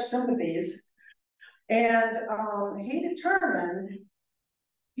such sympathies, and he determined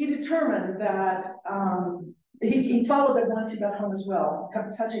that he followed them once he got home as well,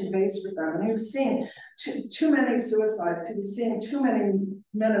 kept touching base with them, and he was seeing too many suicides. He was seeing too many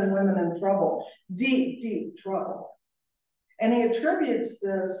men and women in trouble, deep trouble. And he attributes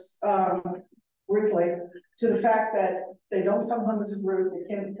this briefly to the fact that they don't come home as a group,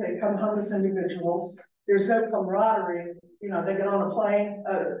 they come home as individuals. There's no camaraderie. You know, they get on a plane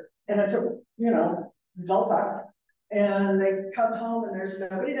and it's a, Delta, and they come home and there's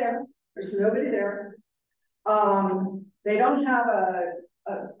nobody there. There's nobody there. They don't have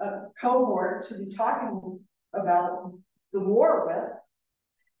a cohort to be talking about the war with,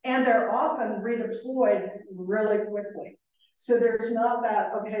 and they're often redeployed really quickly. So there's not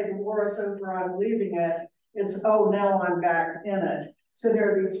that, okay, the war is over, I'm leaving it. It's, oh, now I'm back in it. So there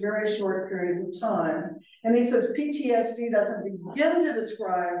are these very short periods of time. And he says PTSD doesn't begin to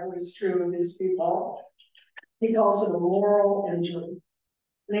describe what is true of these people. He calls it a moral injury.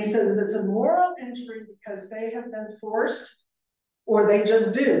 And he says it's a moral injury because they have been forced, or they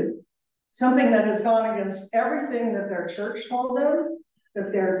just do, something that has gone against everything that their church told them,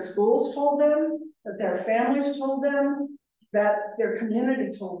 that their schools told them, that their families told them, that their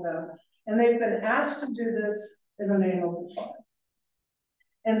community told them. And they've been asked to do this in the name of the Father.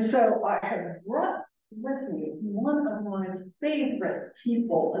 And so I have brought with me one of my favorite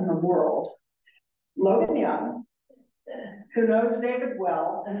people in the world, Logan Young, who knows David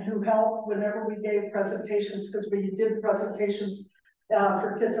well and who helped whenever we gave presentations, because we did presentations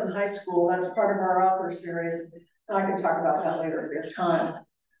for kids in high school. That's part of our author series. I can talk about that later if we have time.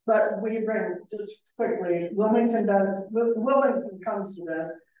 But we bring, just quickly, Wilmington comes to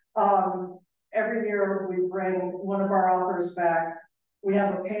this. Every year we bring one of our authors back. We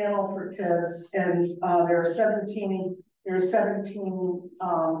have a panel for kids, and there are 17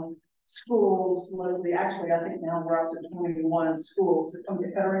 schools locally. Actually, I think now we're up to 21 schools that come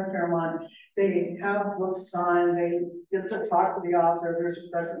to Kettering, Fairmont. They have books signed, they get to talk to the author, there's a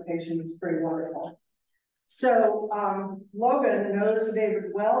presentation, it's pretty wonderful. So Logan knows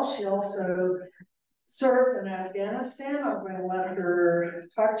David well. She also served in Afghanistan. I'm going to let her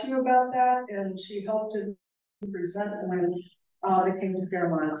talk to you about that, and she helped to present when they came to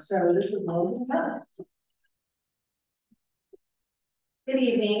Fairmont. So this is Logan. Good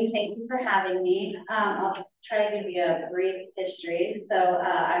evening. Thank you for having me. I'll try to give you a brief history. So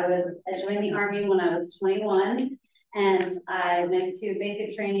I joined the Army when I was 21, and I went to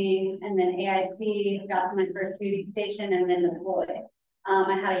basic training and then AIP, got to my first duty station, and then deployed.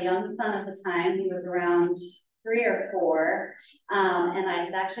 I had a young son at the time. He was around 3 or 4, and I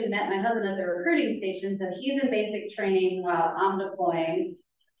had actually met my husband at the recruiting station. So he's in basic training while I'm deploying,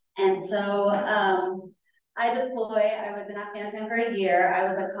 and so I deploy. I was in Afghanistan for a year. I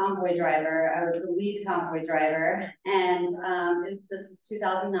was a convoy driver. I was the lead convoy driver, and this was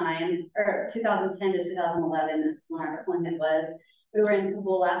 2009 or 2010 to 2011. That's when our deployment was. We were in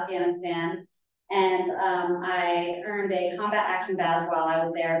Kabul, Afghanistan, and I earned a combat action badge while I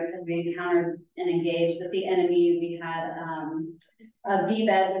was there because we encountered and engaged with the enemy. We had a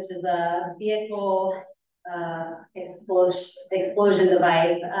VBED, which is a vehicle explosion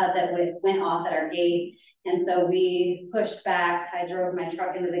device that went off at our gate. And so we pushed back. I drove my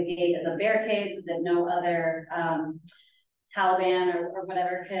truck into the gate as a barricade so that no other Taliban or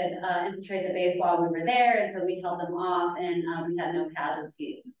whatever could infiltrate the base while we were there. And so we held them off, and we had no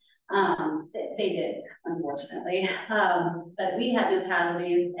casualties. They did, unfortunately. But we had no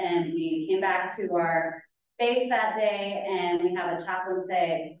casualties, and we came back to our base that day, and we have a chaplain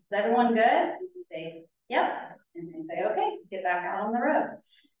say, "Is everyone good?" And we say, "Yep." And they say, "Okay, get back out on the road."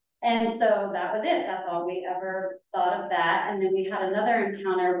 And so that was it. That's all we ever thought of that. And then we had another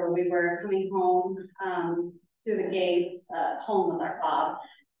encounter where we were coming home through the gates. Home was our fob,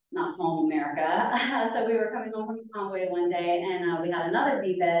 not home America. So we were coming home from convoy one day, and we had another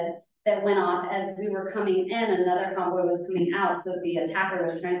VBED that went off as we were coming in. Another convoy was coming out, so the attacker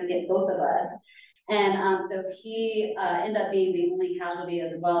was trying to get both of us. And so he ended up being the only casualty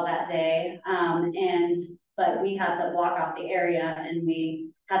as well that day. But we had to block off the area, and we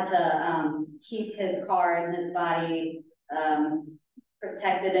had to keep his car and his body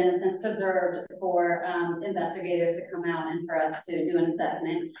protected, in a sense, preserved for investigators to come out and for us to do an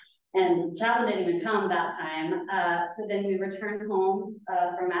assessment. And chaplain didn't even come that time. So then we returned home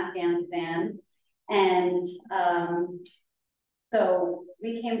from Afghanistan. And so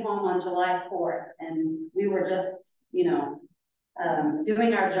we came home on July 4th, and we were just, you know,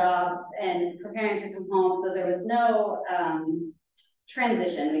 doing our jobs and preparing to come home. So there was no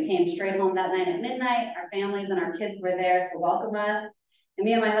transition. We came straight home that night at midnight. Our families and our kids were there to welcome us. And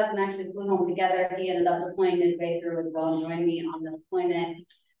me and my husband actually flew home together. He ended up deploying midway through as well and joined me on the deployment.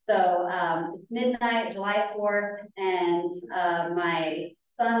 So it's midnight, July 4th, and my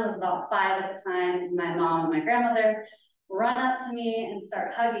son was about 5 at the time. My mom and my grandmother run up to me and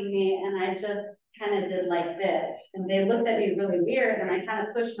start hugging me, and I just kind of did like this. And they looked at me really weird, and I kind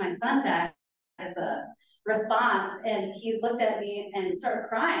of pushed my son back as a response, and he looked at me and started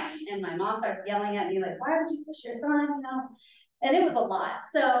crying, and my mom started yelling at me like, why would you push your son, you know? And it was a lot.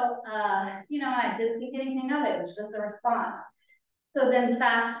 So, you know, I didn't think anything of it. It was just a response. So then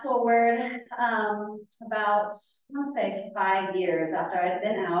fast forward about, I want to say 5 years after I'd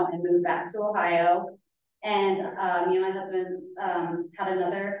been out and moved back to Ohio. And me and my husband had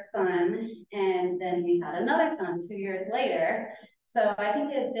another son, and then we had another son 2 years later. So I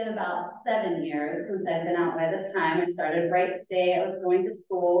think it's been about 7 years since I've been out by this time. I started Wright State, I was going to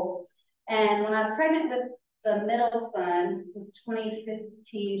school. And when I was pregnant with the middle son, this was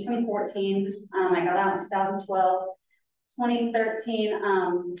 2014, I got out in 2012. 2013,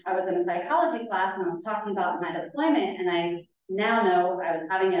 I was in a psychology class and I was talking about my deployment, and I now know I was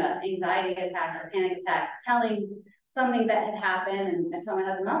having an anxiety attack or panic attack, telling something that had happened, and I told my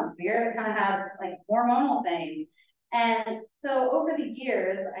husband, that was weird. I kind of had like hormonal thing. And so over the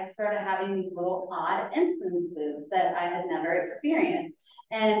years, I started having these little odd instances that I had never experienced.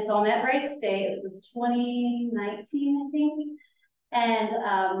 And so I'm at Wright State, it was 2019, I think. And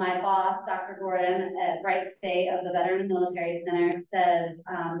my boss, Dr. Gordon at Wright State of the Veteran Military Center, says,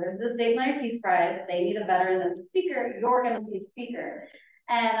 there's this Dave Larry Peace Prize. They need a veteran that's a speaker. You're going to be a speaker.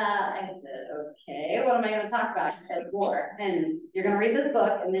 And I said, okay, what am I going to talk about? She said, war. And you're going to read this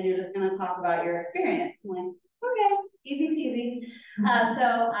book, and then you're just going to talk about your experience. I'm like, okay, easy peasy.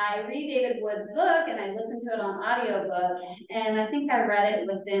 So I read David Wood's book, and I listened to it on audiobook. And I think I read it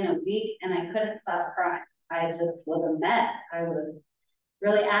within a week, and I couldn't stop crying. I just was a mess. I was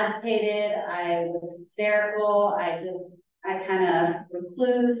really agitated. I was hysterical. I kind of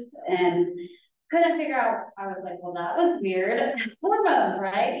recluse and couldn't figure out. I was like, well, that was weird. Hormones,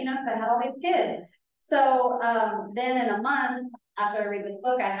 right? You know, because I had all these kids. So then in a month after I read this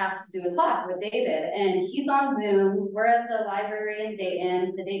book, I have to do a talk with David, and he's on Zoom. We're at the library in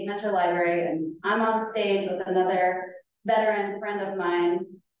Dayton, the Dayton Metro Library, and I'm on stage with another veteran friend of mine,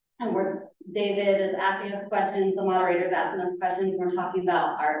 and David is asking us questions, the moderator's asking us questions, we're talking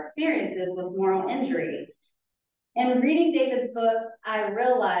about our experiences with moral injury. And reading David's book, I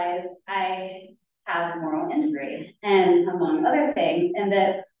realized I have moral injury, and among other things, and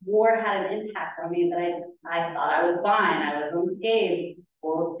that war had an impact on me that I thought I was fine, I was unscathed,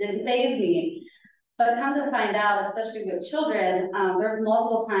 or didn't faze me. But come to find out, especially with children, there's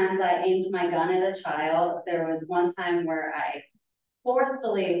multiple times I aimed my gun at a child. There was one time where I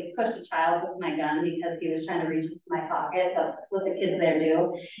forcefully pushed a child with my gun because he was trying to reach into my pocket. So that's what the kids there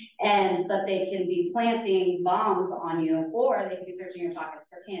do. But they can be planting bombs on you, or they can be searching your pockets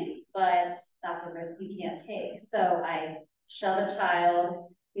for candy. But that's a risk you can't take. So I shoved a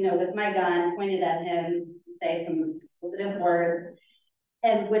child, you know, with my gun, pointed at him, say some expletive words,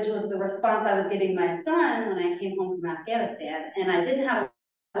 and which was the response I was giving my son when I came home from Afghanistan. And I didn't have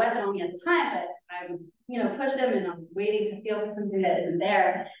a weapon on me at the time, but I would, you know, push him, and I'm waiting to feel for something that isn't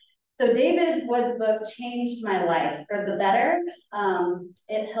there. So David Wood's book changed my life for the better.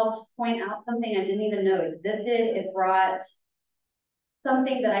 It helped point out something I didn't even know existed. It brought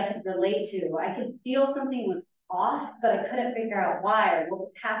something that I could relate to. I could feel something was off, but I couldn't figure out why or what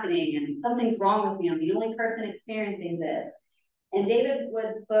was happening, and something's wrong with me. I'm the only person experiencing this. And David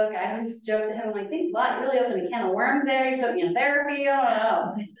Wood's book, I always joke to him, I'm like, thanks a lot, you really opened a can of worms there, you put me in therapy,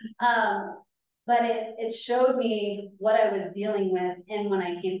 I don't know. But it showed me what I was dealing with. And when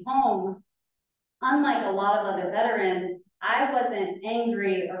I came home, unlike a lot of other veterans, I wasn't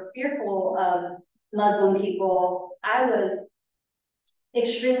angry or fearful of Muslim people. I was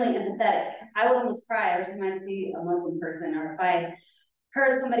extremely empathetic. I would almost cry every time I'd see a Muslim person, or if I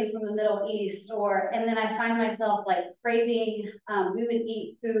heard somebody from the Middle East, and then I find myself like craving, we would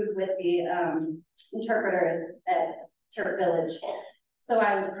eat food with the interpreters at Turk Village. So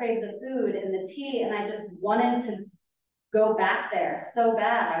I would crave the food and the tea, and I just wanted to go back there so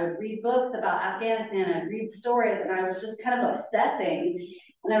bad. I would read books about Afghanistan, I'd read stories, and I was just kind of obsessing.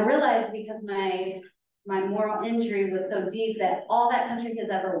 And I realized because my moral injury was so deep that all that country has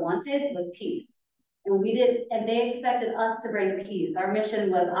ever wanted was peace. And they expected us to bring peace. Our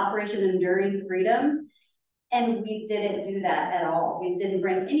mission was Operation Enduring Freedom. And we didn't do that at all. We didn't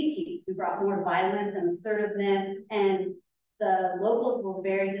bring any peace. We brought more violence and assertiveness, and the locals were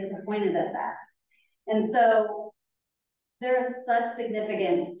very disappointed at that. And so there is such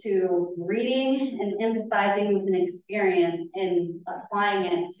significance to reading and empathizing with an experience and applying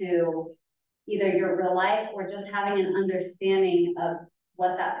it to either your real life or just having an understanding of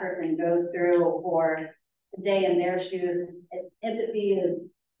what that person goes through or a day in their shoes. Empathy is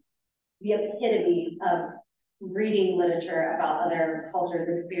the epitome of reading literature about other cultures,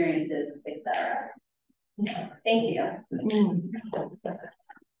 experiences, etc. Thank you.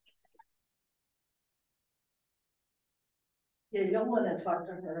 Yeah, you'll want to talk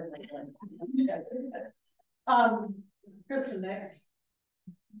to her. Kristen, next.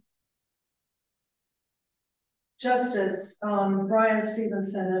 Justice, Brian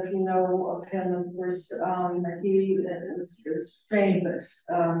Stevenson, if you know of him, of course, he is famous.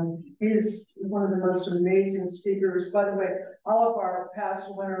 He's one of the most amazing speakers. By the way, all of our past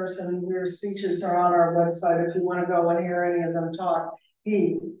winners and their speeches are on our website if you want to go and hear any of them talk.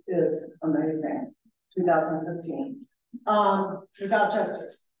 He is amazing. 2015. Without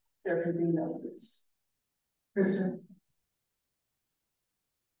justice, there can be no peace. Kristen?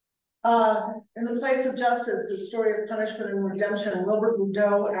 In the place of justice, the story of punishment and redemption, Wilbert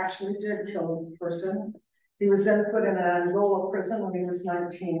Boudreaux actually did kill a person. He was then put in an Angola prison when he was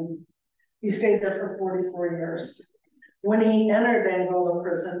 19. He stayed there for 44 years. When he entered Angola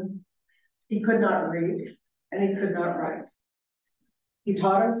prison, he could not read and he could not write. He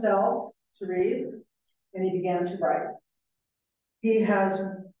taught himself to read and he began to write. He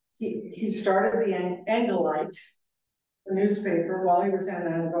started the Angolite, the newspaper, while he was in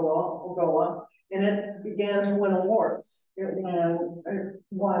Angola, and it began to win awards. It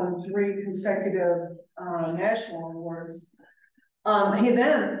won 3 consecutive national awards. He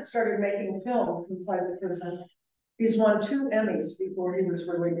then started making films inside the prison. He's won 2 Emmys before he was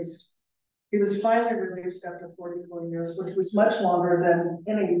released. He was finally released after 44 years, which was much longer than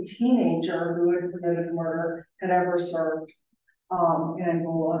any teenager who had committed murder had ever served in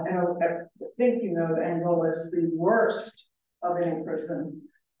Angola. And I think you know that Angola is the worst of any prison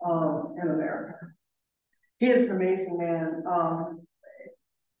in America. He is an amazing man.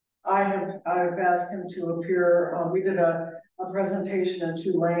 I've asked him to appear. We did a presentation in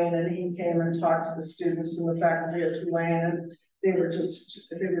Tulane, and he came and talked to the students and the faculty at Tulane, and they were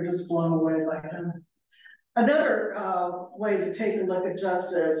just blown away by him. Another way to take a look at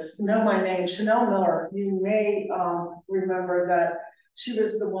justice, know my name, Chanel Miller. You may remember that she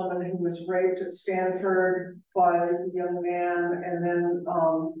was the woman who was raped at Stanford by a young man, and then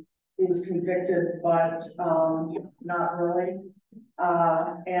he was convicted, but not really.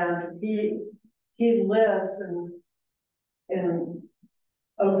 And he lives in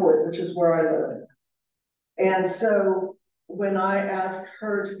Oakwood, which is where I live. And so when I asked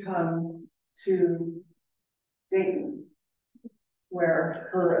her to come to Dayton, where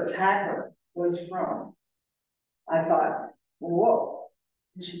her attacker was from, I thought, whoa,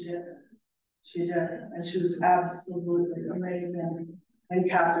 and she did. She did, and she was absolutely amazing and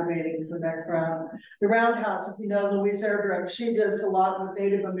captivating for that crowd. The Roundhouse, if you know Louise Erdrich, she does a lot with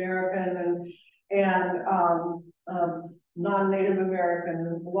Native American and non-Native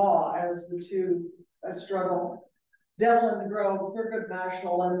American law as the two struggle. Devil in the Grove, Thurgood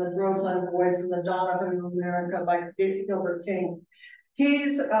Marshall, and the Groveland Boys and the Donovan of America by Gilbert King.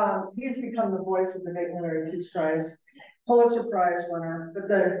 He's become the voice of the Dayton Area Peace Prize, Pulitzer Prize winner. But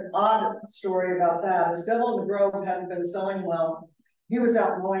the odd story about that is Devil in the Grove hadn't been selling well. He was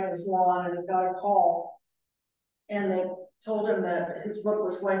out mowing his lawn and he got a call, and they told him that his book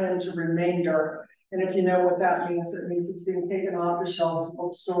was going into remainder. And if you know what that means, it means it's being taken off the shelves of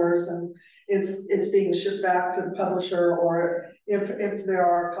bookstores and it's being shipped back to the publisher, or if there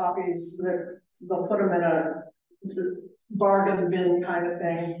are copies, that they'll put them in a bargain bin kind of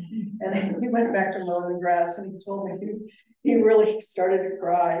thing. And he went back to mowing the grass, and he told me he really started to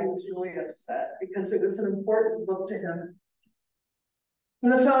cry. He was really upset because it was an important book to him.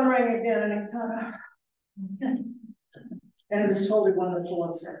 And the phone rang again, and he thought, and he was told he won the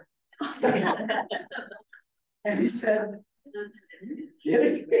Pulitzer. And he said,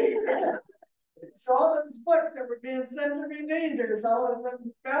 "Kidding me?" So all those books that were being sent to remainders all of a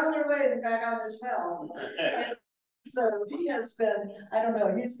sudden found their way back on the shelves. And so he has been, I don't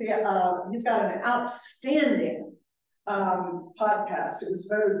know, he's got an outstanding podcast. It was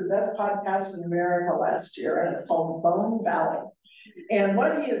voted the best podcast in America last year, and it's called Bone Valley. And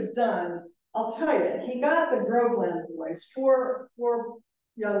what he has done, I'll tell you, he got the Groveland Boys, four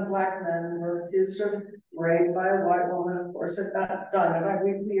young black men were accused of rape by a white woman, of course, at that time.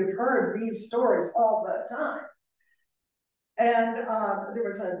 And we have heard these stories all the time. And there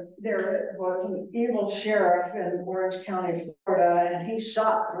was an evil sheriff in Orange County, Florida, and he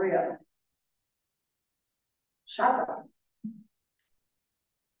shot 3 of them. Shot them.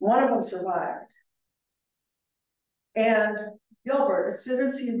 One of them survived. And Gilbert, as soon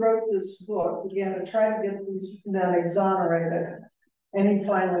as he wrote this book, began to try to get these men exonerated. And he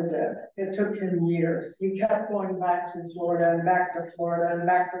finally did. It took him years. He kept going back to Florida and back to Florida and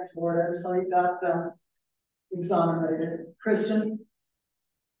back to Florida until he got them exonerated. Kristen?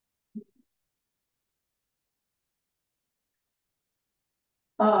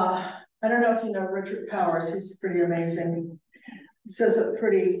 I don't know if you know Richard Powers. He's pretty amazing. He says it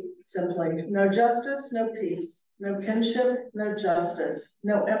pretty simply. No justice, no peace. No kinship, no justice.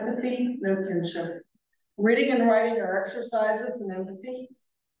 No empathy, no kinship. Reading and writing are exercises in empathy.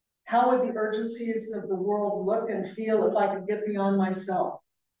 How would the urgencies of the world look and feel if I could get beyond myself?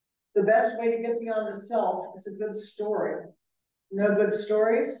 The best way to get beyond the self is a good story. No good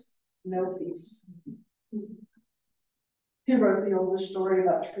stories, no peace. He wrote the oldest story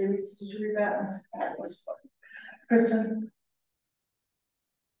about trees. Did you read that? That's a fabulous book. Kristen?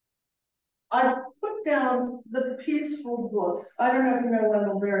 I put down the peaceful books. I don't know if you know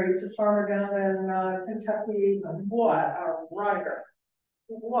Wendell Berry. He's a farmer down in Kentucky. What a writer.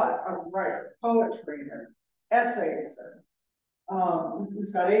 What a writer. Poetry and essays.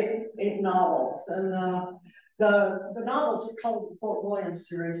 He's got eight novels. And the novels are called the Fort Williams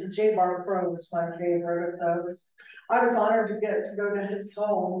series. And J. Bar Crow was my favorite of those. I was honored to get to go to his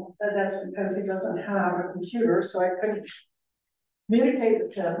home. And that's because he doesn't have a computer, so I couldn't communicate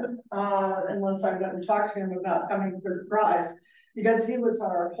with him unless I went and talked to him about coming for the prize, because he was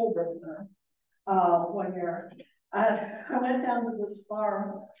our Holbrook winner one year. I went down to this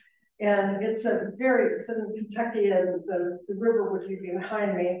farm, and it's in Kentucky, and the river would be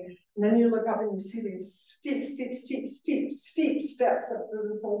behind me. And then you look up and you see these steep steps up to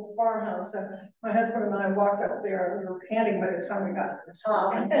this old farmhouse. And my husband and I walked up there, and we were panting by the time we got to the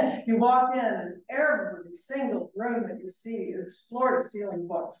top. You walk in, and every single room that you see is floor to ceiling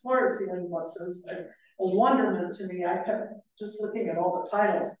books. Floor to ceiling books is a wonderment to me. I kept just looking at all the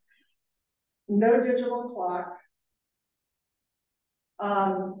titles. No digital clock.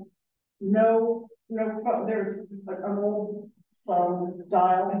 No phone. There's an old phone,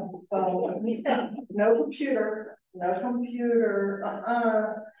 dial phone, no computer.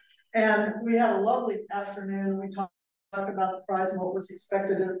 And we had a lovely afternoon. We talked about the prize and what was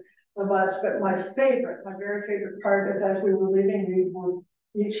expected of us. But my very favorite part is, as we were leaving, we were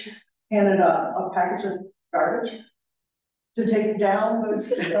each handed a package of garbage to take down those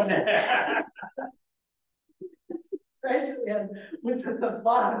steps. And was at the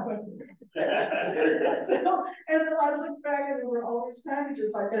bottom. So, and then I looked back and there were all these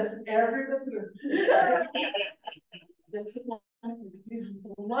packages. I guess every visitor. It's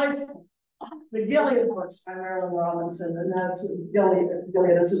delightful. The Gilead books by Marilyn Robinson, and that's Gilead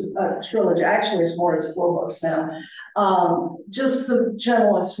is a trilogy. Actually, it's 4 books now. Just the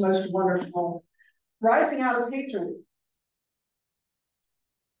gentlest, most wonderful. Rising Out of Hatred.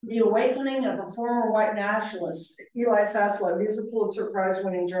 The Awakening of a Former White Nationalist, Eli Saslow. He's a Pulitzer Prize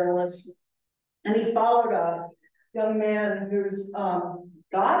winning journalist. And he followed a young man whose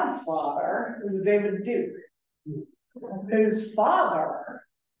godfather was David Duke, whose father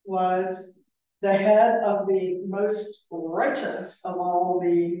was the head of the most righteous of all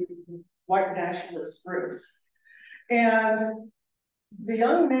the white nationalist groups. And the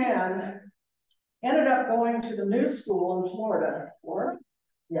young man ended up going to the New School in Florida.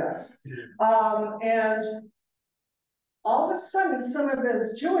 Yes. And all of a sudden, some of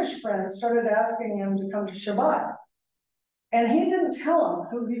his Jewish friends started asking him to come to Shabbat. And he didn't tell them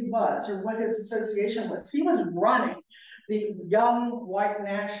who he was or what his association was. He was running the young white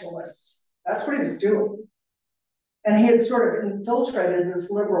nationalists. That's what he was doing. And he had sort of infiltrated this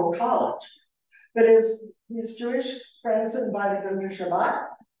liberal college. But his Jewish friends invited him to Shabbat.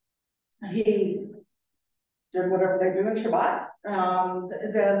 He did whatever they do in Shabbat.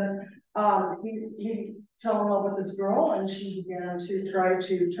 Then he fell in love with this girl, and she began to try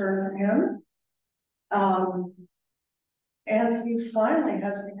to turn him. And he finally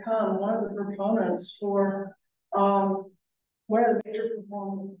has become one of the proponents for one of the major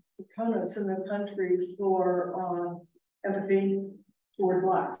proponents in the country for empathy toward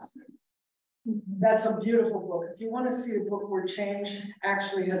Blacks. That's a beautiful book. If you want to see a book where change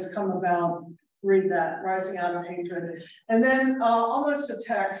actually has come about, read that, Rising Out of Hatred. And then almost a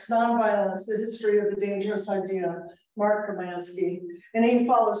text, Nonviolence, the History of a Dangerous Idea, Mark Kermansky. And he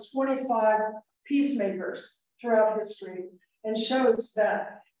follows 25 peacemakers throughout history and shows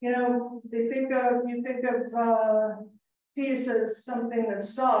that, you know, you think of peace as something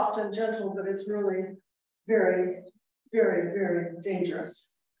that's soft and gentle, but it's really very, very, very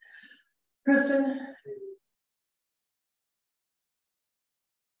dangerous. Kristen,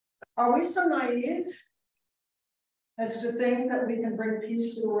 are we so naive as to think that we can bring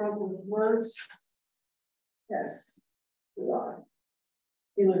peace to the world with words? Yes, we are.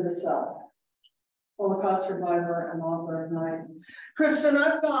 Elie Wiesel, Holocaust survivor and author of Night. Kristen,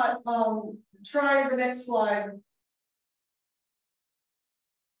 I've got, try the next slide.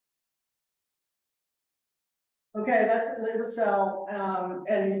 Okay, that's Elie Wiesel,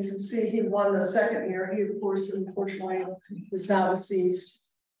 and you can see he won the second year. He, of course, unfortunately, is now deceased.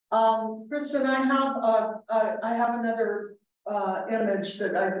 Kristen, I have another image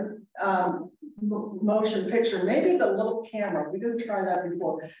that I motion picture. Maybe the little camera. We didn't try that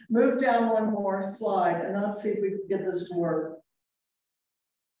before. Move down one more slide, and let's see if we can get this to work.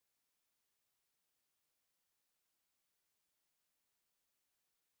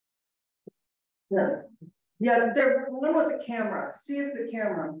 Yeah. Yeah, there one with the camera. See if the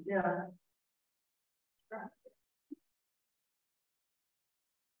camera, yeah.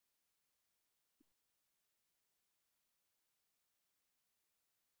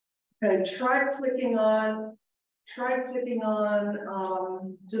 Okay, try clicking on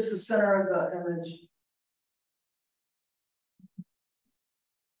just the center of the image.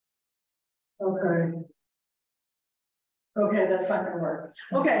 Okay. Okay, that's not gonna work.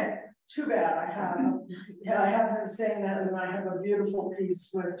 Okay. Too bad. I have been saying that, and I have a beautiful piece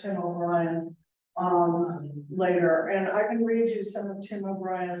with Tim O'Brien later, and I can read you some of Tim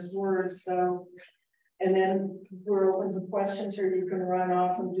O'Brien's words though, and then we're open for questions, or you can run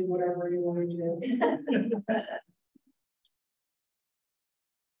off and do whatever you want to do. Let's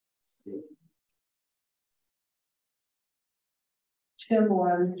see. Tim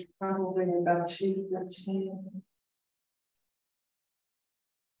won probably about 2:15.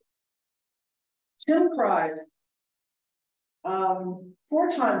 Tim cried 4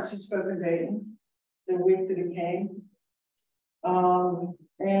 times he spoke in Dayton the week that he came.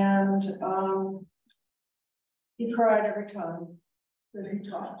 He cried every time that he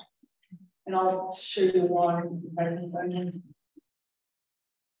talked. And I'll show you one.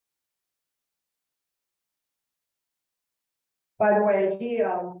 By the way,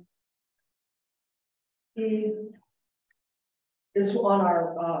 he is on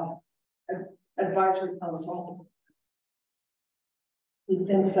our advisory council. He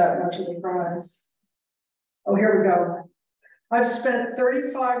thinks that much of the prize. Oh, here we go. I've spent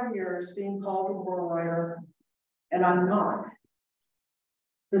 35 years being called a war writer, and I'm not.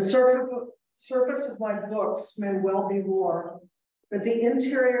 The surface of my books may well be war, but the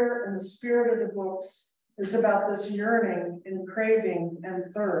interior and the spirit of the books is about this yearning and craving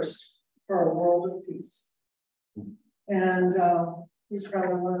and thirst for a world of peace. And he's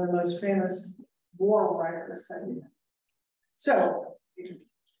probably one of the most famous war writers I knew. So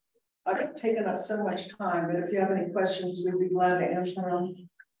I've taken up so much time, but if you have any questions, we'd be glad to answer them.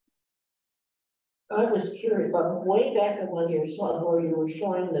 I was curious, but way back in one of your slides where you were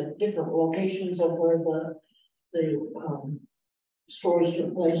showing the different locations of where the stories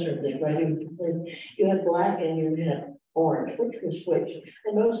took place or the writing took place, you had black and you had orange. Which was which?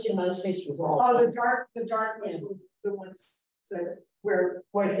 And most of the United States was all. Oh, the dark was the ones that where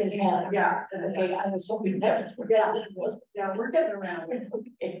things happen. Yeah. Okay, I was hoping that was yeah, we're getting around.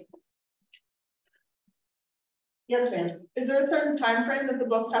 Okay. Yes, ma'am. Is there a certain time frame that the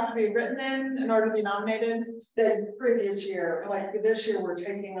books have to be written in order to be nominated? The previous year, like this year, we're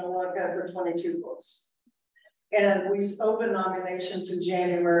taking a look at the 22 books. And we open nominations in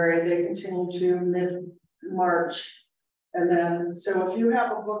January, they continue to mid-March. And then, so if you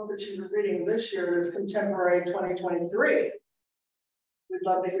have a book that you're reading this year that's contemporary 2023, we'd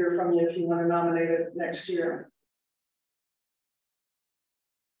love to hear from you if you want to nominate it next year.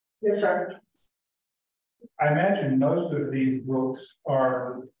 Yes, sir. I imagine most of these books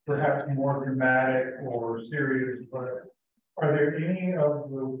are perhaps more dramatic or serious, but are there any of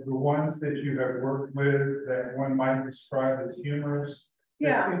the ones that you have worked with that one might describe as humorous?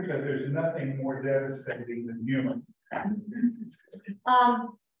 Yeah. Because there's nothing more devastating than humor.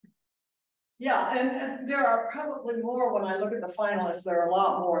 Yeah, and there are probably more. When I look at the finalists, there are a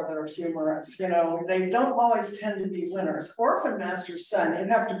lot more that are humorous. You know, they don't always tend to be winners. Orphan Master's Son, you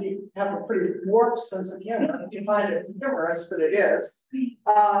have to have a pretty warped sense of humor if you find it humorous, but it is.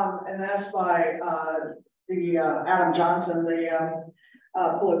 And that's by Adam Johnson, the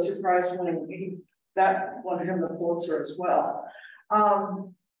Pulitzer Prize winning. That won him the Pulitzer as well.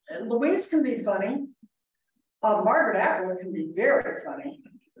 Louise can be funny. Margaret Atwood can be very funny.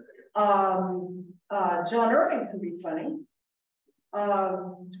 John Irving can be funny.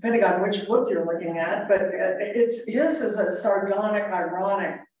 Depending on which book you're looking at, but his is a sardonic,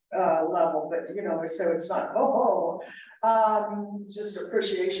 ironic level, but you know, so it's not just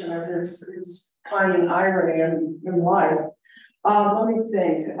appreciation of his finding irony in life. Let me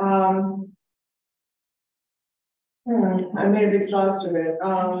think. I may have exhausted it.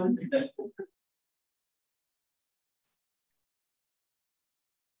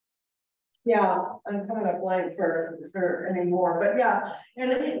 Yeah, I'm coming up blank for any more, but yeah,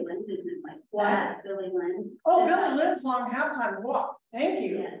 and Billy Lynn didn't like that. Billy Lynn. oh, Billy Lynn's long halftime walk. Thank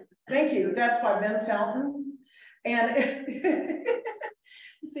you, thank you. That's by Ben Fountain, and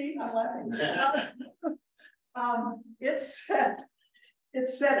see, I'm laughing. It's set at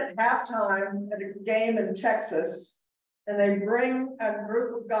halftime at a game in Texas, and they bring a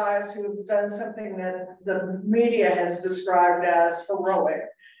group of guys who have done something that the media has described as heroic.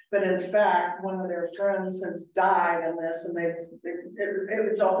 But in fact, one of their friends has died in this, and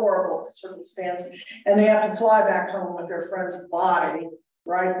it's a horrible circumstance. And they have to fly back home with their friend's body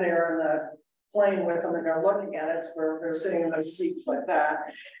right there in the plane with them, and they're looking at it, so they're sitting in those seats like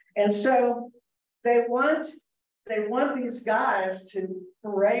that. And so they want these guys to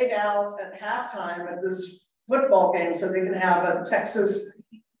parade out at halftime at this football game so they can have a Texas,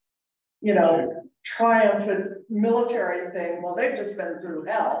 you know, triumphant military thing. Well, they've just been through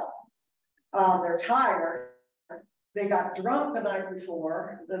hell. They're tired. They got drunk the night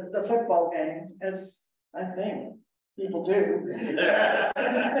before the football game, as I think people do.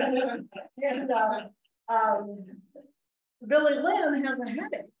 And Billy Lynn has a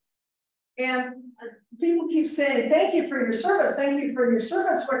headache. And people keep saying, thank you for your service. Thank you for your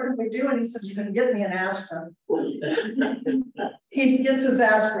service. What can we do? And he said, you can get me an aspirin. He gets his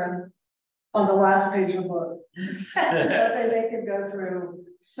aspirin on the last page of the book. But they make him go through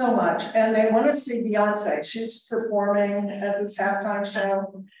so much. And they want to see Beyonce. She's performing at this halftime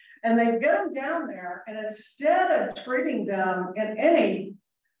show. And they get them down there, and instead of treating them in any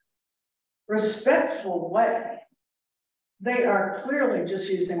respectful way, they are clearly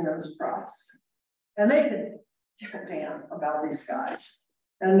just using those props. And they could give a damn about these guys.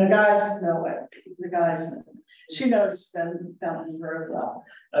 And the guys know it. The guys know it. She knows Ben Fountain very well.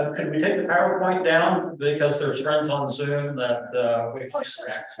 Could we take the PowerPoint down because there's friends on Zoom that we can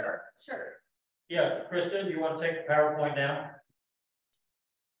Sure. Yeah, Kristen, do you want to take the PowerPoint down?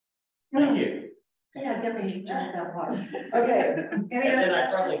 Thank you. Yeah, give me that part. Okay. And then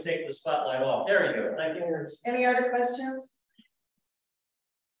I probably take the spotlight off. There you go. Thank you. Any other questions?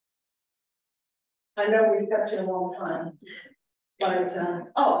 I know we've kept you a long time, but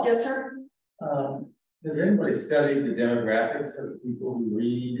oh yes, sir. Has anybody studied the demographics of the people who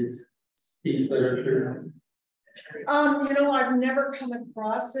read peace literature? You know, I've never come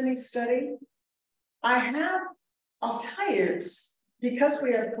across any study. I have. I'll tell you, because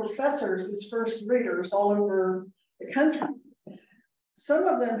we have professors as first readers all over the country. Some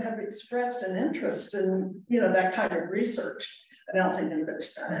of them have expressed an interest in, you know, that kind of research. I don't think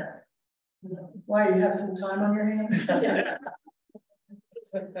anybody's done it. Why, you have some time on your hands? Yeah.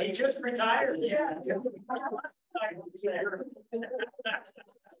 He just retired. Yeah.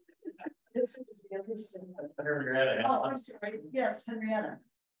 This would be interesting. Oh, I'm sorry. Yes, Henrietta.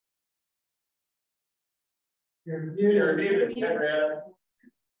 You're muted, Henrietta.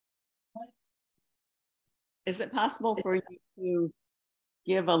 Is it possible for you to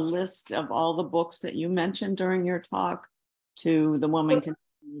give a list of all the books that you mentioned during your talk to the Wilmington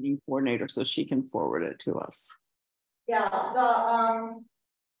meeting coordinator so she can forward it to us? Yeah,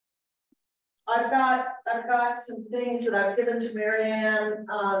 I've got some things that I've given to Marianne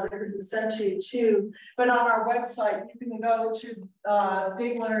that can be sent to you too. But on our website, you can go to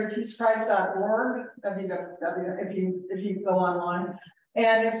DaveLeonardPeacePrize.org if you go online.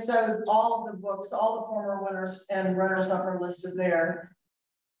 And if so, all of the books, all the former winners and runners-up are listed there.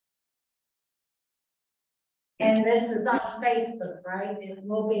 And this is on Facebook, right? It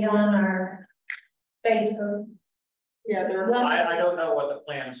will be on our Facebook. Yeah, there I don't know what the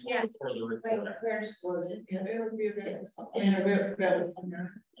plans were for the Wait, report. where's, it'll be available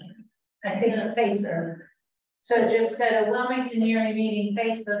somewhere. I think it's Facebook. So just go to Wilmington Yearly Meeting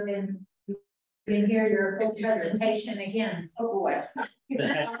Facebook and you can hear your full presentation again. Oh boy.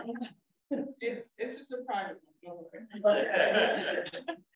 It's just a private one.